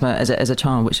asthma as a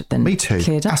child, which then me too.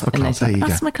 Cleared up. Asthma club. There you go.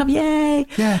 Asthma club, yay!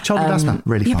 Yeah, childhood asthma,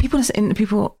 really fun. Yeah,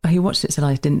 people who watched it said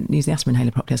I didn't use the asthma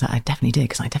inhaler properly. I was like, I definitely did,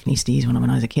 because I definitely used to use one when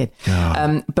I was a kid.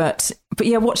 Oh. But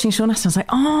yeah, watching Sean Astin, I was like,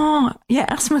 oh yeah,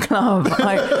 asthma club.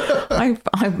 I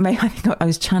think I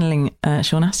was channeling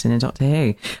Sean Astin in Doctor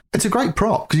Who. It's a great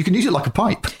prop because you can use it like a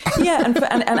pipe. Yeah,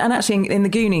 and actually in the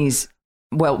Goonies,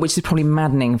 well, which is probably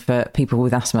maddening for people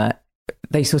with asthma.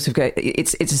 They sort of go,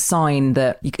 it's a sign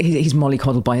that he's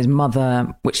mollycoddled by his mother,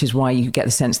 which is why you get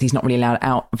the sense that he's not really allowed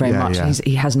out very much. Yeah.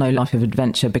 He has no life of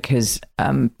adventure because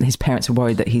his parents are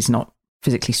worried that he's not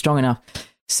physically strong enough.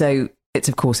 So it's,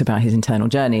 of course, about his internal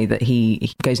journey that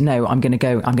he goes, no, I'm going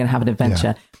to have an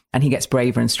adventure. Yeah. And he gets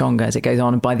braver and stronger as it goes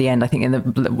on. And by the end, I think in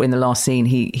the last scene,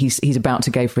 he's about to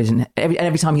go for his...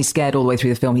 Every time he's scared all the way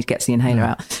through the film, he gets the inhaler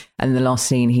out. And in the last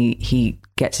scene, he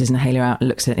gets his inhaler out and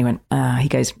looks at it and he went, he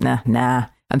goes, nah,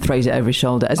 and throws it over his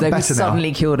shoulder as though he's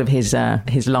suddenly cured of his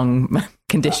lung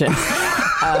condition.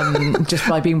 Just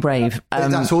by being brave.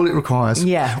 That's all it requires.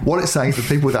 Yeah. What it's saying is that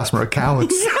people with asthma are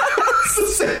cowards. It's a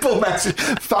simple message.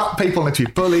 Fat people need to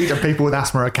be bullied and people with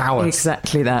asthma are cowards.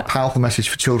 Exactly that. Powerful message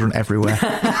for children everywhere.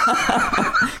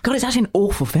 God, it's actually an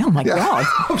awful film. My God.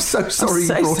 I'm so sorry.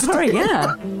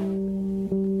 Yeah.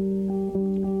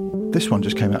 This one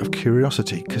just came out of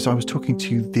curiosity because I was talking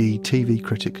to the TV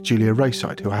critic Julia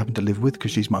Rayside, who I happen to live with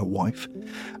because she's my wife,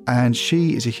 and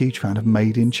she is a huge fan of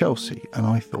Made in Chelsea, and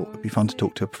I thought it'd be fun to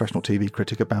talk to a professional TV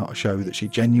critic about a show that she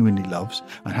genuinely loves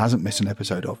and hasn't missed an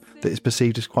episode of, that is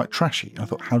perceived as quite trashy. And I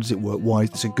thought, how does it work? Why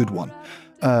is this a good one?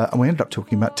 And we ended up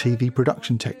talking about TV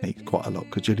production techniques quite a lot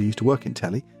because Julia used to work in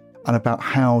telly. and about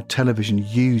how television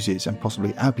uses and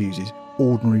possibly abuses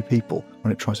ordinary people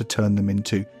when it tries to turn them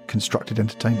into constructed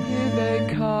entertainment. Here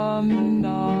they come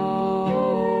now.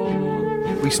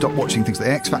 We stopped watching things like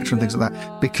X Factor and things like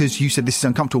that because you said this is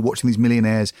uncomfortable, watching these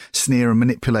millionaires sneer and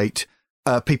manipulate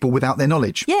people without their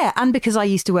knowledge. Yeah, and because I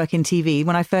used to work in TV.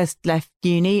 When I first left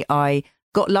uni, I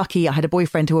got lucky. I had a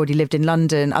boyfriend who already lived in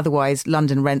London. Otherwise,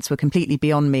 London rents were completely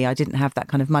beyond me. I didn't have that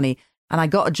kind of money. And I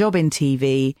got a job in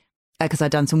TV because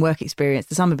I'd done some work experience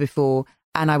the summer before.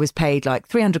 And I was paid like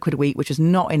 300 quid a week, which was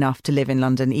not enough to live in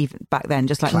London even back then,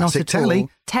 just like Classic not at telly.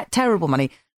 all. Terrible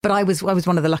money. But I was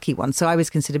one of the lucky ones. So I was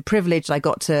considered privileged. I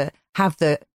got to have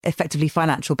the effectively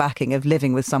financial backing of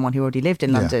living with someone who already lived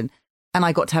in London. And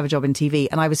I got to have a job in TV.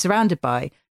 And I was surrounded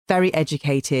by very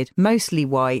educated, mostly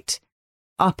white,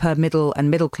 upper middle and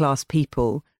middle class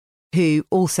people who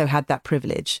also had that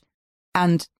privilege.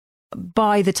 And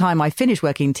by the time I finished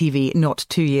working in TV, not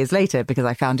 2 years later, because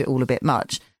I found it all a bit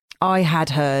much, I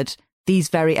had heard these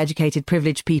very educated,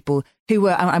 privileged people who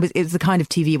were, it was the kind of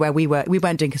TV where we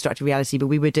weren't doing constructed reality, but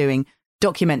we were doing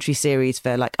documentary series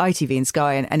for like ITV and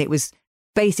Sky. And it was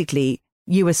basically,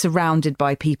 you were surrounded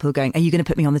by people going, are you going to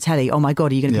put me on the telly? Oh my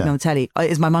God, are you going to put me on the telly?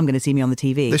 Is my mum going to see me on the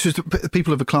TV? This was the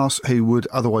people of a class who would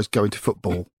otherwise go into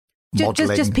football.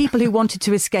 Just people who wanted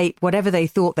to escape whatever they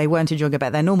thought they weren't enjoying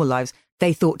about their normal lives.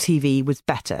 They thought TV was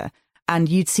better. And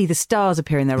you'd see the stars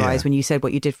appear in their eyes when you said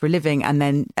what you did for a living, and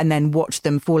then watch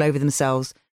them fall over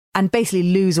themselves and basically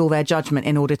lose all their judgment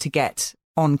in order to get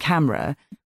on camera.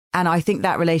 And I think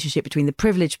that relationship between the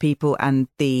privileged people and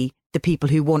the people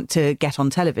who want to get on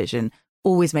television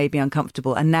always made me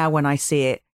uncomfortable. And now when I see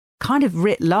it kind of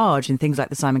writ large in things like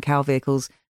the Simon Cowell vehicles,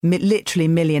 literally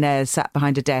millionaires sat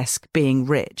behind a desk being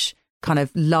rich, kind of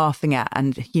laughing at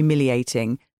and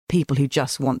humiliating people who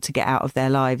just want to get out of their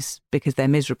lives because they're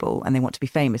miserable and they want to be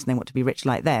famous and they want to be rich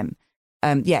like them.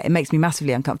 It makes me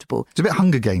massively uncomfortable. It's a bit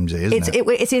Hunger Games-y, isn't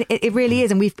it? It really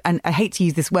is. And I hate to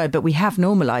use this word, but we have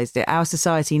normalised it. Our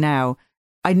society now,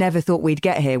 I never thought we'd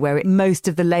get here, where most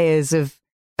of the layers of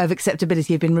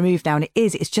acceptability have been removed now. And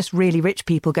it's just really rich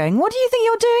people going, what do you think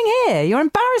you're doing here? You're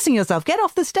embarrassing yourself. Get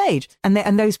off the stage. And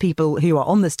those people who are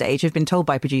on the stage have been told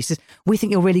by producers, we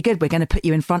think you're really good. We're going to put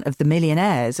you in front of the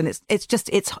millionaires. And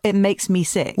it makes me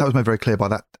sick. That was made very clear by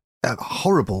that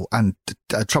horrible and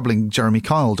troubling Jeremy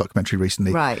Kyle documentary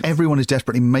recently. Right. Everyone is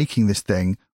desperately making this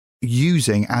thing,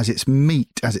 using as its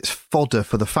meat, as its fodder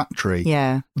for the factory.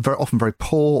 Yeah. Very often very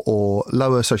poor or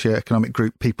lower socioeconomic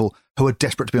group people who are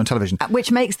desperate to be on television.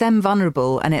 Which makes them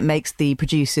vulnerable, and it makes the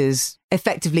producers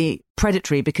effectively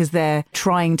predatory because they're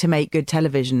trying to make good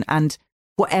television. And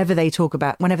whenever they talk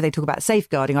about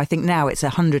safeguarding, I think now it's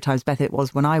 100 times better than it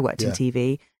was when I worked in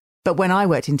TV. But when I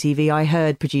worked in TV, I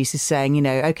heard producers saying,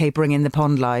 okay, bring in the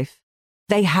pond life.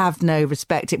 They have no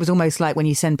respect. It was almost like when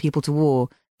you send people to war,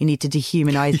 you need to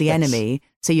dehumanize the enemy.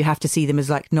 So you have to see them as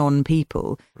like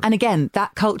non-people. And again,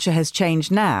 that culture has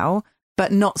changed now,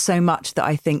 but not so much that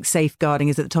I think safeguarding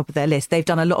is at the top of their list. They've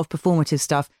done a lot of performative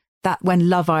stuff. That when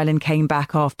Love Island came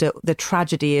back after the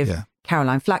tragedy of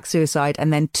Caroline Flack's suicide,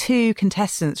 and then 2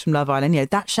 contestants from Love Island,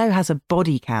 that show has a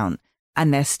body count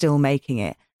and they're still making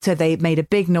it. So they made a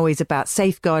big noise about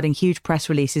safeguarding, huge press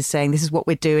releases saying, this is what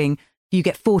we're doing. You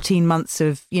get 14 months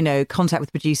of, contact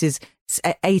with producers,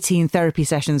 18 therapy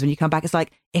sessions when you come back. It's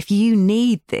like, if you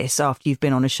need this after you've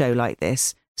been on a show like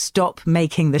this, stop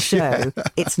making the show.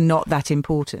 It's not that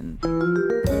important.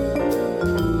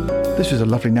 This was a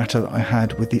lovely natter that I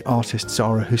had with the artist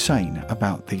Zara Hussain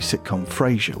about the sitcom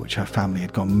Frasier, which her family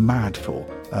had gone mad for,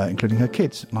 including her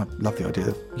kids. And I love the idea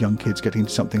of young kids getting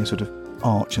into something sort of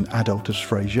arch and adult as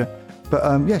Frasier.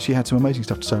 But she had some amazing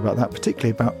stuff to say about that, particularly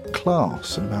about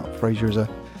class and about Frasier as a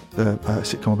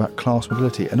sitcom about class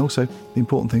mobility, and also the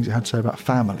important things it had to say about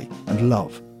family and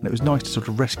love. And it was nice to sort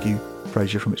of rescue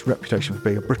Frasier from its reputation for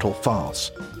being a brittle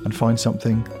farce and find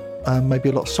something maybe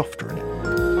a lot softer in it.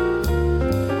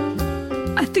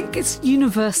 I think it's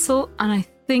universal, and I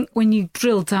think when you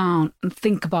drill down and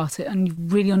think about it and you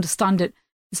really understand it,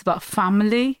 it's about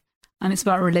family and it's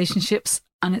about relationships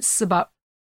and it's about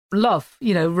love,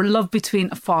 love between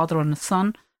a father and a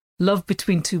son, love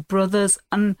between 2 brothers,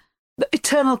 and the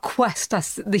eternal quest,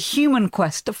 that's the human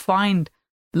quest to find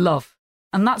love.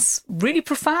 And that's really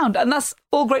profound. And that's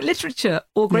all great literature,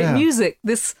 all great music,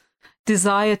 this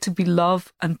desire to be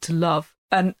loved and to love.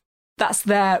 And that's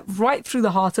there right through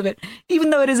the heart of it. Even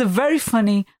though it is a very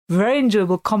funny, very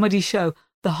enjoyable comedy show,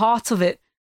 the heart of it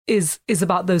is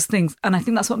about those things. And I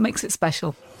think that's what makes it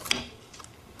special.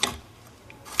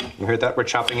 You heard that? We're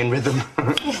chopping in rhythm.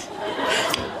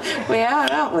 We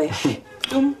are, aren't we?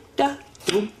 Dum da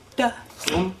dum da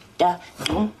dum da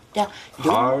dum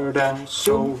Heart and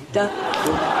soul.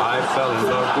 I fell in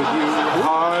love with you.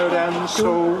 Heart and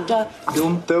soul.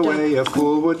 The way a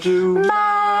fool would do.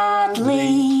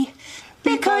 Madly,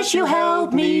 because you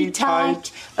held me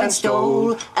tight and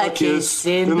stole a kiss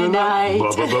in the night.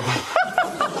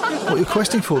 What you're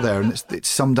questing for there, and it's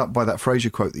summed up by that Fraser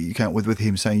quote that you came up with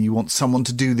him saying you want someone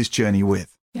to do this journey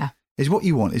with. Yeah. Is what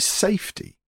you want is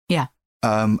safety. Yeah.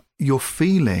 You're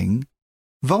feeling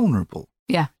vulnerable.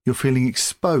 Yeah. You're feeling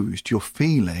exposed. You're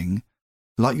feeling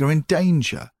like you're in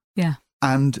danger. Yeah.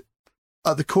 And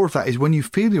at the core of that is when you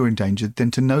feel you're in danger,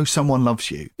 then to know someone loves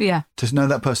you. Yeah. To know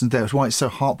that person's there. It's why it's so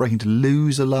heartbreaking to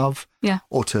lose a love. Yeah.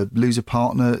 Or to lose a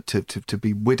partner, to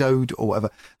be widowed or whatever.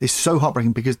 It's so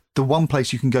heartbreaking because the one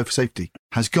place you can go for safety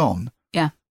has gone. Yeah.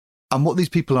 And what these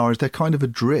people are is they're kind of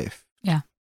adrift. Yeah.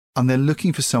 And they're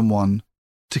looking for someone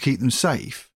to keep them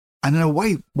safe. And in a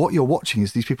way, what you're watching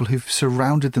is these people who've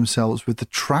surrounded themselves with the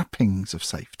trappings of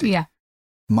safety. Yeah.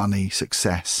 Money,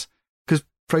 success. Because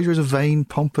Fraser is a vain,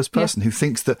 pompous person who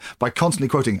thinks that by constantly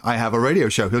quoting, I have a radio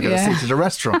show, he'll get a seat at a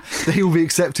restaurant, that he will be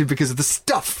accepted because of the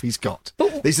stuff he's got.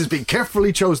 This has been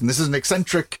carefully chosen. This is an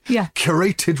eccentric,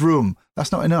 curated room.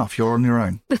 That's not enough. You're on your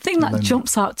own. The thing that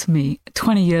jumps out to me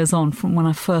 20 years on from when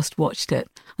I first watched it,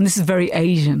 and this is very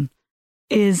Asian,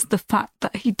 is the fact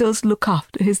that he does look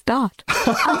after his dad.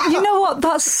 And you know what?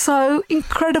 That's so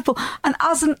incredible. And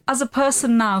as a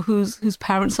person now whose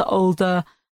parents are older,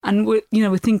 and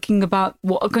we're thinking about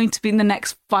what are going to be in the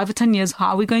next 5 or 10 years,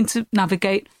 how are we going to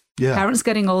navigate parents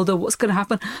getting older, what's going to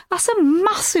happen? That's a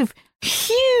massive,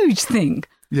 huge thing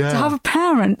to have a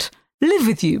parent live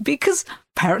with you, because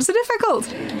parents are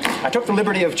difficult. I took the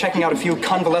liberty of checking out a few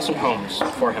convalescent homes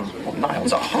for him. Well,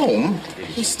 Niall's a home?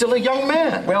 He's still a young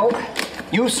man. Well,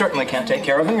 you certainly can't take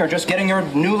care of him. You're just getting your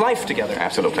new life together.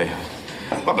 Absolutely.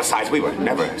 Well, besides, we were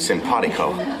never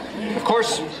simpatico. Of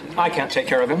course, I can't take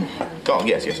care of him. Oh,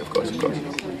 yes, of course.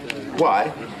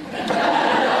 Why?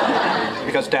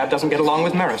 Because Dad doesn't get along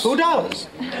with Maris. Who does?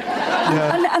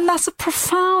 And that's a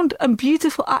profound and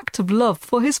beautiful act of love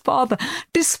for his father,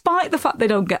 despite the fact they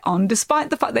don't get on, despite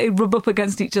the fact they rub up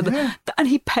against each other. And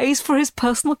he pays for his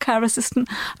personal care assistant.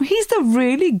 I mean, he's the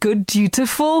really good,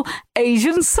 dutiful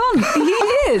Asian son. He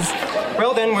is.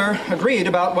 Well, then we're agreed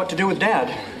about what to do with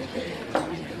Dad.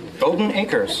 Golden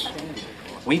Acres.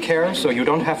 We care so you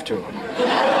don't have to.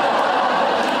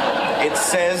 It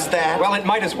says that. Well, it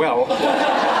might as well.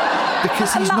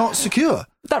 Because he's not secure.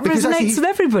 That resonates with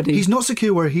everybody. He's not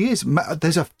secure where he is.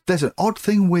 There's an odd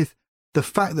thing with the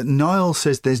fact that Niall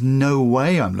says there's no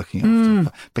way I'm looking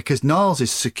after her, because Niles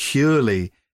is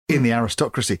securely in the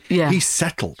aristocracy. Yeah. He's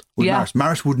settled with Maris.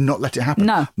 Maris would not let it happen.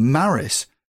 No. Maris,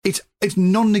 it's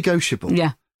non-negotiable.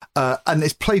 Yeah. And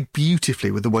it's played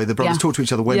beautifully with the way the brothers talk to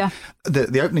each other. When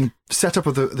the opening setup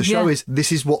of the show is,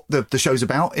 this is what the show's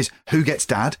about, is who gets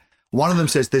Dad. One of them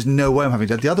says, there's no way I'm having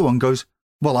Dad. The other one goes,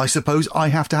 well, I suppose I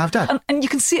have to have Dad. And you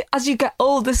can see it as you get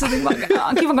old. This is the thing,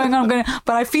 I keep on going,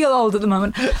 but I feel old at the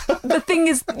moment. The thing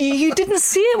is, you didn't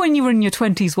see it when you were in your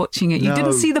 20s watching it. You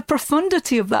didn't see the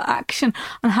profundity of that action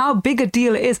and how big a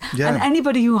deal it is. Yeah. And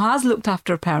anybody who has looked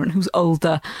after a parent who's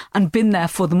older and been there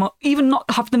for them, or even not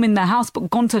have them in their house, but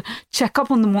gone to check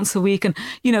up on them once a week and,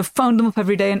 phone them up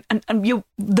every day. And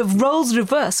the roles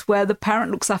reverse, where the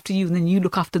parent looks after you and then you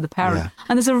look after the parent. Yeah.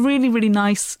 And there's a really, really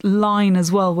nice line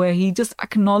as well where he just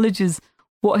acknowledges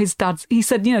what his dad's. He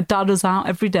said, Dad was out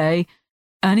every day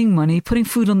earning money, putting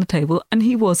food on the table, and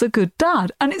he was a good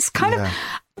dad. And it's kind of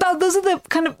those are the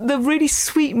kind of the really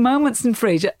sweet moments in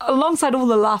Frasier, alongside all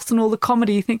the laughs and all the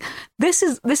comedy. You think this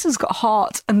has got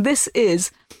heart, and this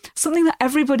is something that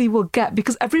everybody will get,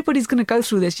 because everybody's going to go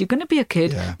through this. You're going to be a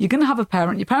kid, you're going to have a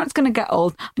parent, your parent's going to get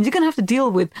old, and you're going to have to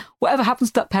deal with whatever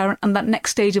happens to that parent and that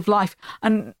next stage of life.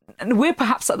 And we're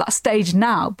perhaps at that stage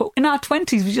now, but in our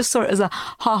 20s, we just saw it as a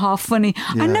ha-ha funny.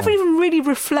 I never even really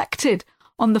reflected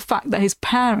on the fact that his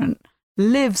parent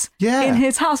lives in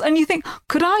his house. And you think,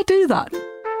 could I do that?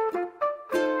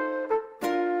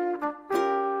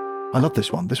 I love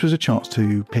this one. This was a chance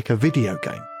to pick a video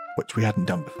game, which we hadn't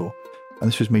done before. And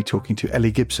this was me talking to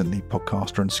Ellie Gibson, the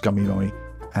podcaster and Scummy Mummy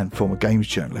and former games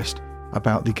journalist,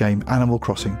 about the game Animal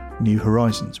Crossing New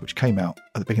Horizons, which came out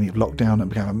at the beginning of lockdown and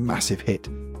became a massive hit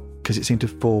because it seemed to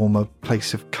form a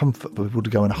place of comfort for people to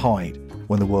go and hide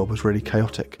when the world was really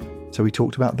chaotic. So we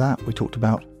talked about that. We talked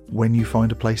about when you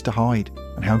find a place to hide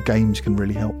and how games can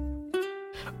really help.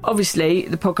 Obviously,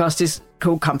 the podcast is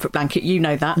called Comfort Blanket. You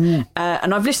know that.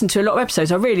 And I've listened to a lot of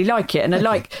episodes. I really like it. And I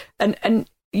like... And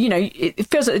it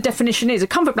feels like the definition is a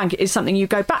comfort blanket is something you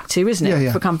go back to, isn't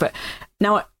it, for comfort?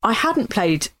 Now, I hadn't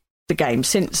played the game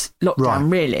since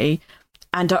lockdown, really.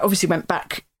 And I obviously went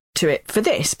back to it for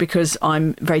this because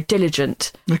I'm very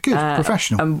diligent. Good,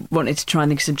 professional. And wanted to try and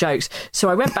think of some jokes. So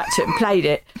I went back to it and played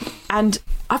it. And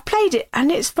I've played it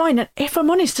and it's fine. And if I'm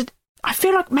honest, I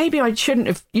feel like maybe I shouldn't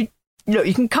have... Look,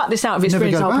 you can cut this out of its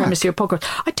whole premise of your podcast.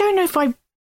 I don't know if I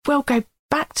will go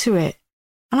back to it.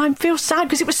 And I feel sad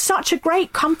because it was such a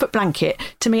great comfort blanket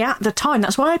to me at the time.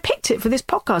 That's why I picked it for this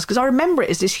podcast, because I remember it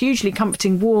as this hugely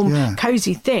comforting, warm,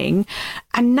 cosy thing.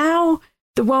 And now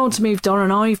the world's moved on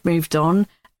and I've moved on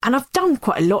and I've done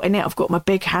quite a lot in it. I've got my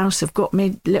big house. I've got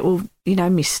my little,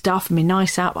 my stuff, my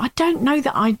nice app. I don't know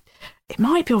that it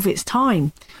might be of its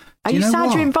time. Are you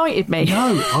sad you invited me?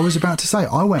 No, I was about to say,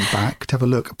 I went back to have a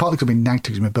look, partly because I've been nagged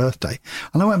because it was my birthday.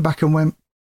 And I went back and went,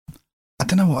 I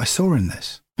don't know what I saw in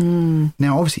this.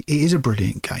 Now, obviously, it is a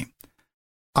brilliant game.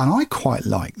 And I quite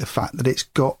like the fact that it's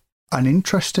got an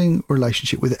interesting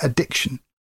relationship with addiction.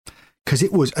 Because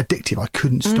it was addictive. I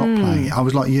couldn't stop playing it. I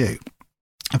was like you.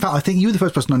 In fact, I think you were the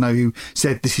first person I know who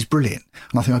said this is brilliant.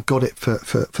 And I think I got it for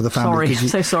the family.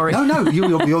 Sorry. No,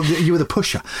 you were the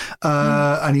pusher.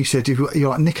 And you said, you're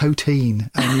like nicotine.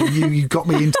 And you got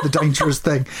me into the dangerous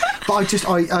thing. But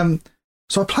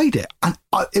so I played it, and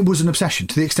it was an obsession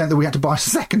to the extent that we had to buy a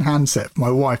second handset for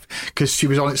my wife because she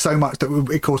was on it so much that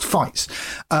it caused fights.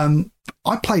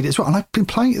 I played it as well, and I've been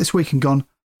playing it this week and gone,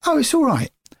 oh, it's all right.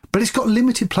 But it's got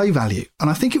limited play value, and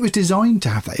I think it was designed to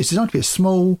have that. It's designed to be a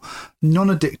small,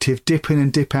 non-addictive, dip in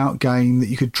and dip out game that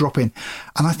you could drop in.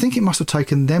 And I think it must have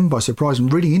taken them by surprise.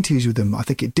 And reading interviews with them, I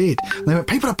think it did. And they went,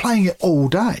 people are playing it all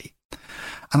day.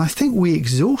 And I think we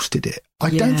exhausted it.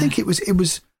 I don't think it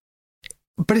was...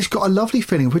 But it's got a lovely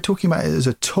feeling. If we're talking about it as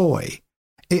a toy,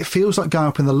 it feels like going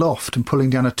up in the loft and pulling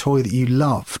down a toy that you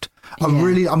loved.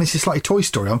 It's just like a Toy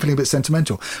Story. I'm feeling a bit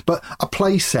sentimental. But a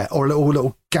play set or a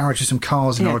little garage with some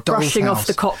cars in or a doll's brushing house. Off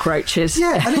the cockroaches.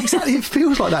 Yeah, and exactly, it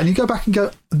feels like that. And you go back and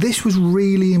go, this was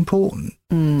really important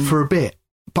for a bit,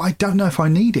 but I don't know if I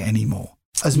need it anymore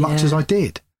as much as I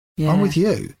did. Yeah. I'm with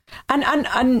you.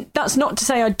 And that's not to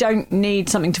say I don't need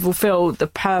something to fulfil the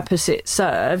purpose it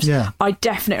serves. Yeah. I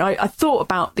thought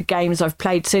about the games I've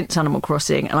played since Animal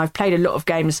Crossing, and I've played a lot of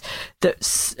games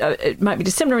that it might be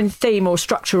similar in theme or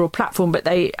structure or platform, but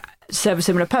they serve a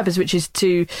similar purpose, which is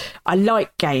I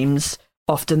like games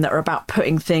often that are about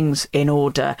putting things in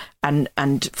order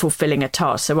and fulfilling a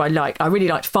task. So I really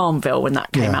liked Farmville when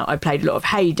that came out. I played a lot of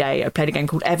Heyday. I played a game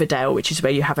called Everdale, which is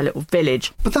where you have a little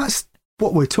village. But that's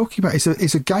what we're talking about.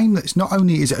 It's a game that's not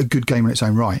only is it a good game in its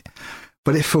own right,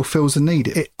 but it fulfills a need.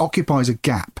 It occupies a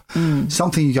gap.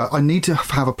 Something you go, I need to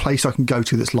have a place I can go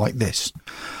to that's like this.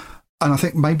 And I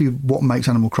think maybe what makes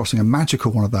Animal Crossing a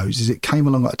magical one of those is it came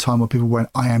along at a time where people went,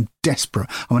 I am desperate.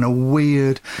 I'm in a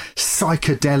weird,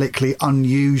 psychedelically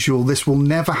unusual, this will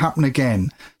never happen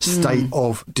again state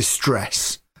of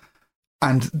distress.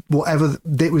 And whatever,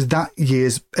 it was that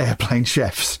year's Airplane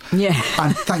Chefs. Yeah.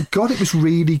 And thank God it was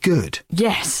really good.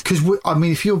 Yes. Because,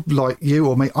 if you're like you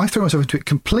or me, I threw myself into it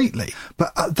completely.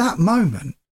 But at that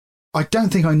moment, I don't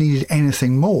think I needed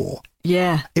anything more.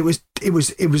 Yeah. It was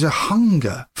a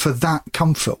hunger for that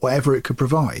comfort, whatever it could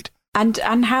provide. And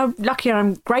how lucky and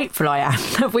I'm grateful I am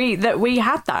that we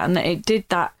had that and that it did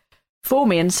that for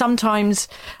me. And sometimes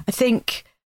I think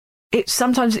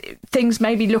sometimes things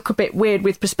maybe look a bit weird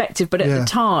with perspective, but at the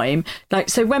time,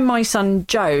 so when my son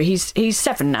Joe, he's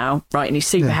 7 now, right, and he's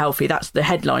super healthy. That's the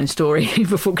headline story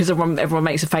before, because everyone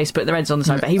makes a face, put their heads on the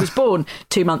side. But he was born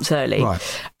 2 months early,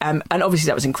 right. And obviously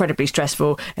that was incredibly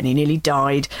stressful, and he nearly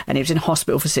died, and he was in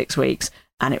hospital for 6 weeks,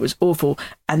 and it was awful.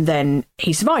 And then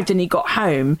he survived, and he got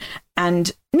home,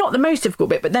 and not the most difficult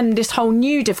bit, but then this whole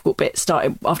new difficult bit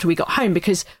started after we got home,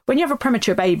 because when you have a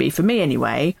premature baby, for me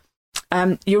anyway,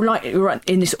 you're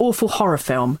in this awful horror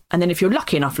film, and then if you're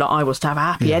lucky enough, like I was, to have a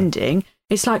happy ending,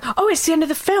 it's like, oh, it's the end of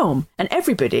the film, and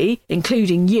everybody,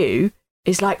 including you,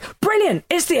 is like, brilliant,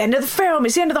 it's the end of the film,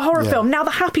 it's the end of the horror film, now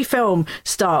the happy film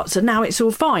starts, and now it's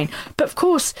all fine. But of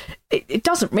course it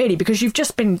doesn't really, because you've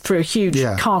just been through a huge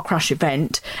car crash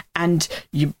event, and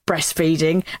you're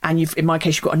breastfeeding, and in my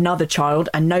case you've got another child,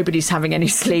 and nobody's having any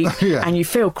sleep, and you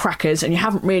feel crackers, and you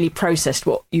haven't really processed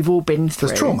what you've all been through.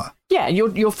 There's trauma. Yeah,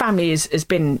 your family has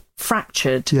been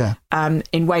fractured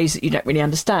in ways that you don't really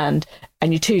understand,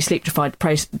 and you're too sleep deprived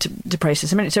to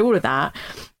process them. So all of that.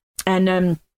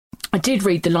 And I did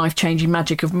read The Life-Changing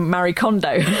Magic of Marie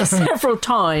Kondo several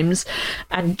times,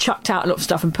 and chucked out a lot of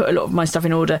stuff and put a lot of my stuff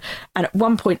in order. And at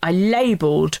one point I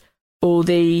labelled all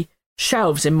the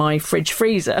shelves in my fridge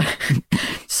freezer.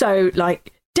 So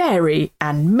like dairy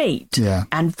and meat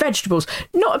and vegetables,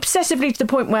 not obsessively to the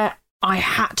point where I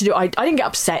had to do it. I didn't get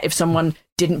upset if someone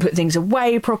didn't put things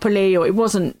away properly, or it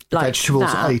wasn't like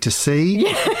vegetables that. A to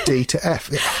C, D to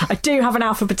F. I do have an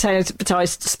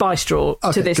alphabetised spice drawer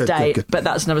to this day, but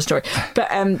that's another story. But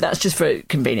that's just for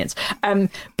convenience.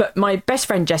 But my best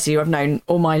friend Jessie, who I've known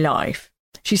all my life,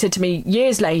 she said to me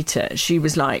years later, she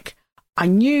was like, I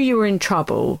knew you were in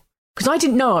trouble. Because I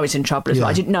didn't know I was in trouble as well.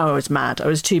 I didn't know I was mad. I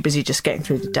was too busy just getting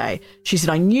through the day. She said,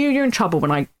 I knew you were in trouble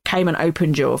when I came and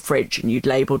opened your fridge and you'd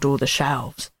labelled all the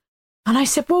shelves. And I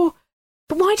said, well,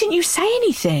 but why didn't you say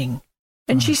anything?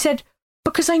 And she said,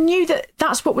 because I knew that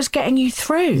that's what was getting you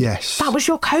through. Yes. That was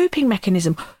your coping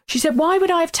mechanism. She said, why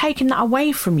would I have taken that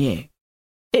away from you?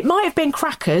 It might have been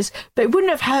crackers, but it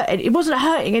wouldn't have hurt. It wasn't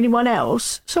hurting anyone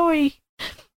else. Sorry.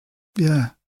 Yeah,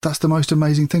 that's the most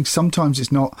amazing thing. Sometimes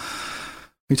it's not...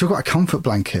 You talk about a comfort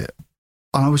blanket,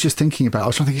 and I was just thinking about it. I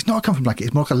was trying to think, it's not a comfort blanket,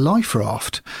 it's more like a life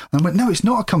raft. And I went, no, it's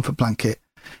not a comfort blanket.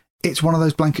 It's one of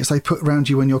those blankets they put around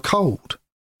you when you're cold.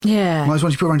 Yeah. Those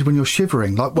ones you put around you when you're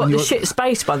shivering. Like when the shit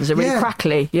space ones are really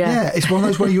crackly. Yeah. Yeah, it's one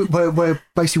of those where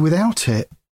basically without it,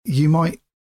 you might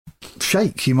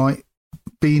shake, you might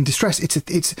be in distress.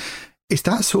 It's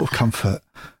that sort of comfort.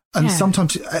 And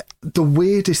sometimes the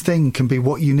weirdest thing can be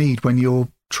what you need when you're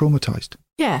traumatised.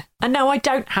 Yeah. And no, I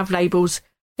don't have labels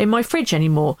in my fridge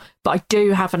anymore, but I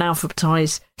do have an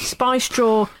alphabetised spice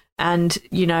drawer, and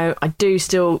I do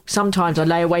still sometimes I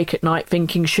lay awake at night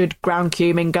thinking, should ground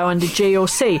cumin go under G or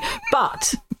C?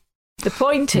 But the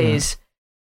point is,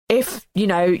 if you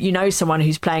know someone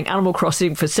who's playing Animal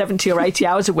Crossing for 70 or 80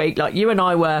 hours a week like you and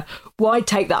I were, why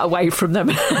take that away from them?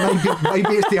 Maybe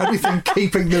it's the only thing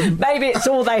keeping them. Maybe it's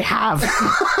all they have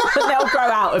and they'll grow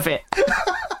out of it.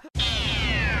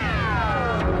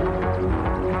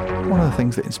 One of the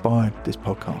things that inspired this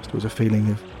podcast was a feeling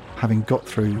of having got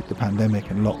through the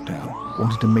pandemic and lockdown,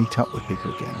 wanted to meet up with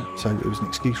people again. So it was an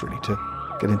excuse really to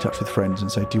get in touch with friends and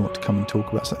say, do you want to come and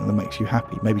talk about something that makes you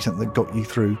happy? Maybe something that got you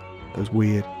through those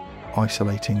weird,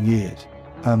 isolating years.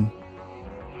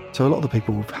 So a lot of the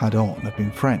people we've had on have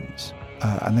been friends.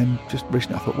 And then just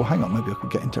recently I thought, well, hang on, maybe I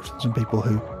could get in touch with some people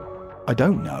who I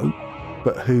don't know,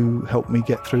 but who helped me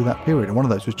get through that period. And one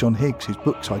of those was John Higgs, whose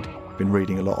books I'd been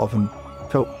reading a lot of and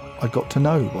felt I got to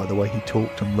know by the way he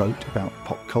talked and wrote about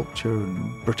pop culture and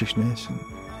Britishness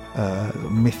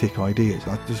and mythic ideas.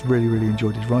 I just really, really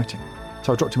enjoyed his writing.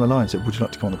 So I dropped him a line and said, would you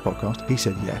like to come on the podcast? He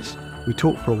said yes. We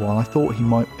talked for a while. I thought he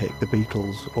might pick the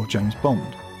Beatles or James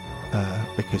Bond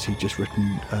because he'd just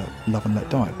written Love and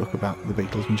Let Die, a book about the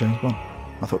Beatles and James Bond.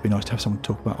 I thought it'd be nice to have someone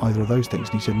talk about either of those things.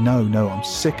 And he said, no, I'm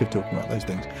sick of talking about those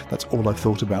things. That's all I've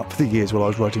thought about for the years while I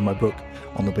was writing my book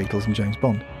on the Beatles and James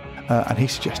Bond. And he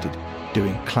suggested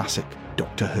doing classic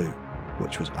Doctor Who,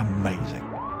 which was amazing.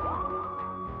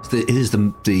 It is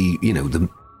the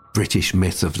British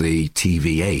myth of the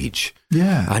TV age.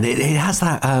 Yeah. And it has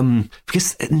that,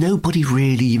 because nobody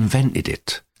really invented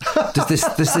it.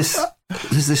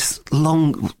 There's this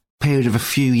long period of a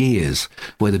few years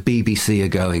where the BBC are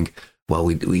going, well,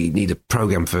 we need a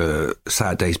programme for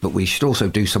Saturdays, but we should also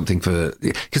do something for...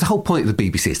 Because the whole point of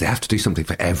the BBC is they have to do something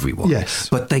for everyone. Yes.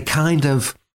 But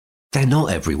they're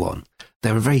not everyone.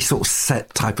 They're a very sort of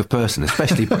set type of person,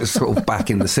 especially sort of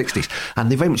back in the 60s. And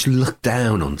they very much looked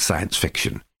down on science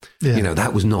fiction. Yeah.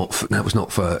 That was not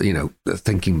for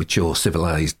thinking mature,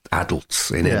 civilized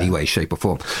adults in any way, shape or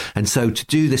form. And so to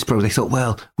do this program, they thought,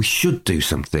 well, we should do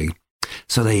something.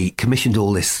 So they commissioned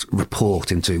all this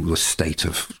report into the state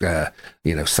of,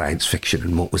 science fiction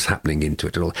and what was happening into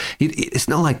it and all. It's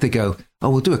not like they go, oh,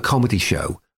 we'll do a comedy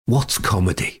show. What's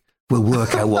comedy? We'll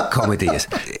work out what comedy is.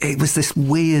 It was this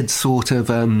weird sort of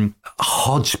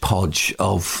hodgepodge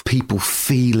of people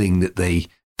feeling that they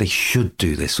should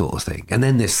do this sort of thing. And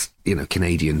then this,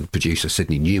 Canadian producer,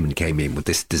 Sidney Newman, came in with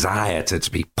this desire to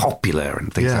be popular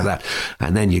and things like that.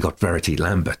 And then you got Verity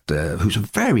Lambert, who's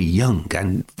very young,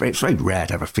 and it's very rare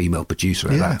to have a female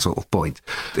producer at that sort of point,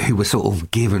 who was sort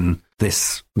of given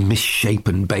this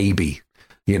misshapen baby,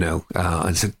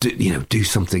 and said, do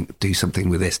something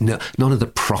with this. No, none of the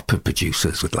proper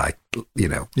producers would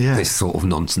this sort of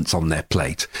nonsense on their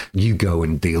plate. You go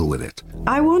and deal with it.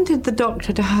 I wanted the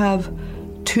Doctor to have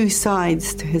two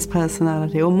sides to his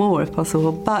personality, or more if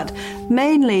possible, but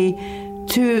mainly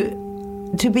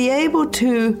to be able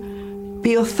to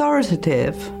be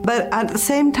authoritative, but at the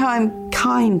same time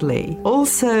kindly,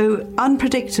 also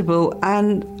unpredictable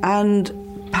and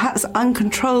perhaps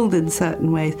uncontrolled in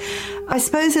certain ways. I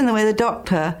suppose in the way the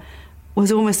Doctor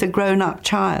was almost a grown-up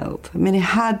child. I mean, he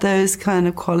had those kind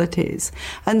of qualities,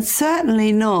 and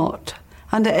certainly not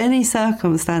under any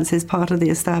circumstances, part of the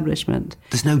establishment.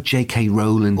 There's no J.K.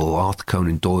 Rowling or Arthur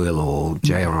Conan Doyle or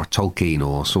J.R.R. Tolkien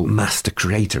or sort of master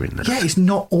creator in there. Yeah, it's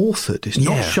not authored. It's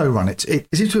not showrun. It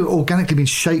seems to have organically been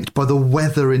shaped by the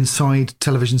weather inside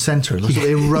Television Centre. It's sort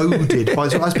of eroded by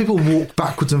as people walk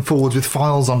backwards and forwards with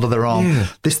files under their arm.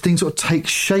 This thing sort of takes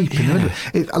shape in the middle.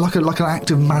 Like an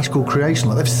act of magical creation.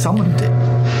 Like they've summoned it.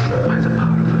 By the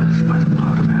power of earth, by the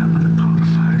power of air, by the power of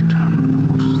fire, turn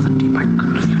the waters of the deep. I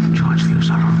consume charge the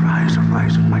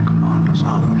arise, and my commanders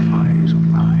all arise.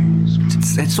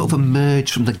 It's sort of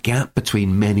emerged from the gap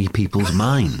between many people's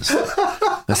minds.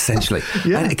 Essentially,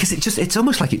 because it's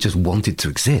almost like it just wanted to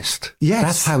exist. Yes,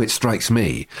 that's how it strikes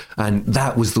me, and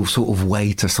that was the sort of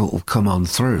way to sort of come on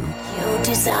through. You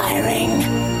desiring,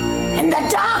 in the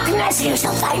darkness you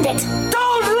shall find it.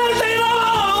 Don't let me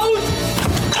alone!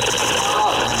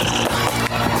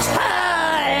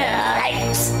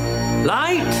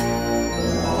 Light!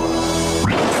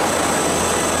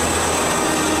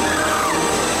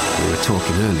 We were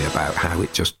talking earlier about how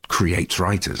it just creates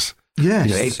writers. Yes.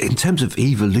 You know, in terms of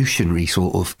evolutionary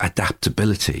sort of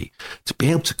adaptability, to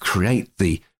be able to create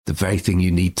the very thing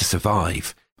you need to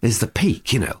survive is the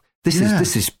peak, you know.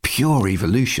 This is pure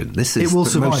evolution. It will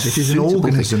survive. It is an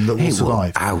organism that will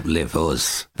survive. It will outlive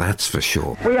us, that's for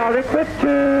sure. We are equipped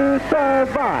to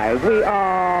survive. We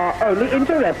are only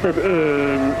interested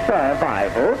in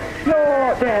survival.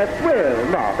 Your death will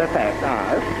not affect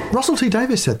us. Russell T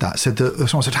Davies said that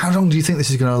someone said, how long do you think this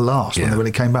is going to last when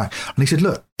it came back? And he said,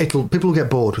 look, people will get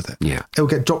bored with it. Yeah. It'll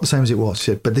get dropped the same as it was.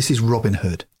 He said, but this is Robin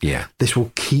Hood. Yeah. This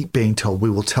will keep being told. We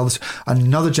will tell this.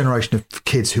 Another generation of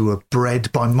kids who were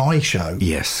bred by my show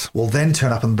will then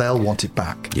turn up and they'll want it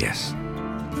back. Yes.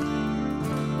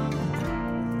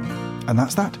 And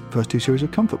that's that. First two series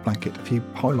of Comfort Blanket. A few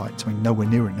highlights. I mean, nowhere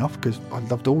near enough because I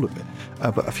loved all of it.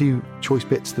 But a few choice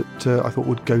bits that I thought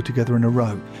would go together in a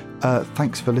row.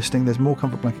 Thanks for listening. There's more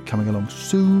Comfort Blanket coming along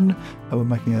soon. We're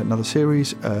making another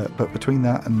series. But between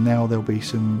that and now, there'll be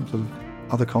some sort of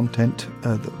other content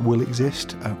that will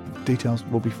exist. Details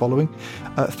will be following.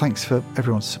 Thanks for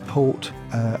everyone's support.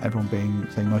 Everyone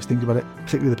saying nice things about it.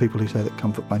 Particularly the people who say that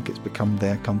Comfort Blanket's become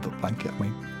their comfort blanket. I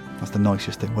mean, that's the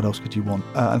nicest thing. What else could you want?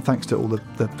 And thanks to all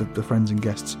the friends and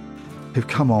guests who've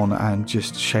come on and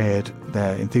just shared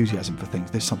their enthusiasm for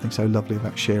things. There's something so lovely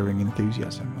about sharing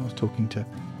enthusiasm. I was talking to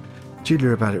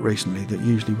Julia about it recently, that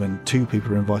usually when two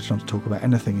people are invited on to talk about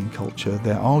anything in culture,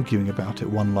 they're arguing about it.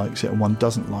 One likes it and one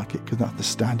doesn't like it because that's the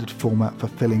standard format for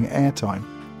filling airtime.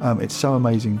 It's so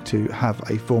amazing to have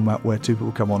a format where two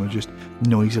people come on and just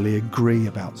noisily agree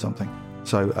about something.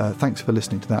 So thanks for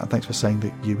listening to that, and thanks for saying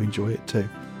that you enjoy it too.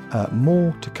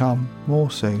 More to come,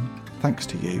 more soon. Thanks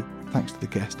to you. Thanks to the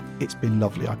guest. It's been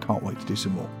lovely. I can't wait to do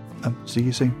some more. See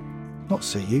you soon. Not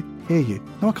see you, hear you.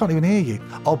 No, I can't even hear you.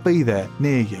 I'll be there,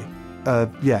 near you.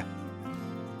 Yeah.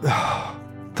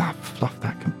 That fluff that.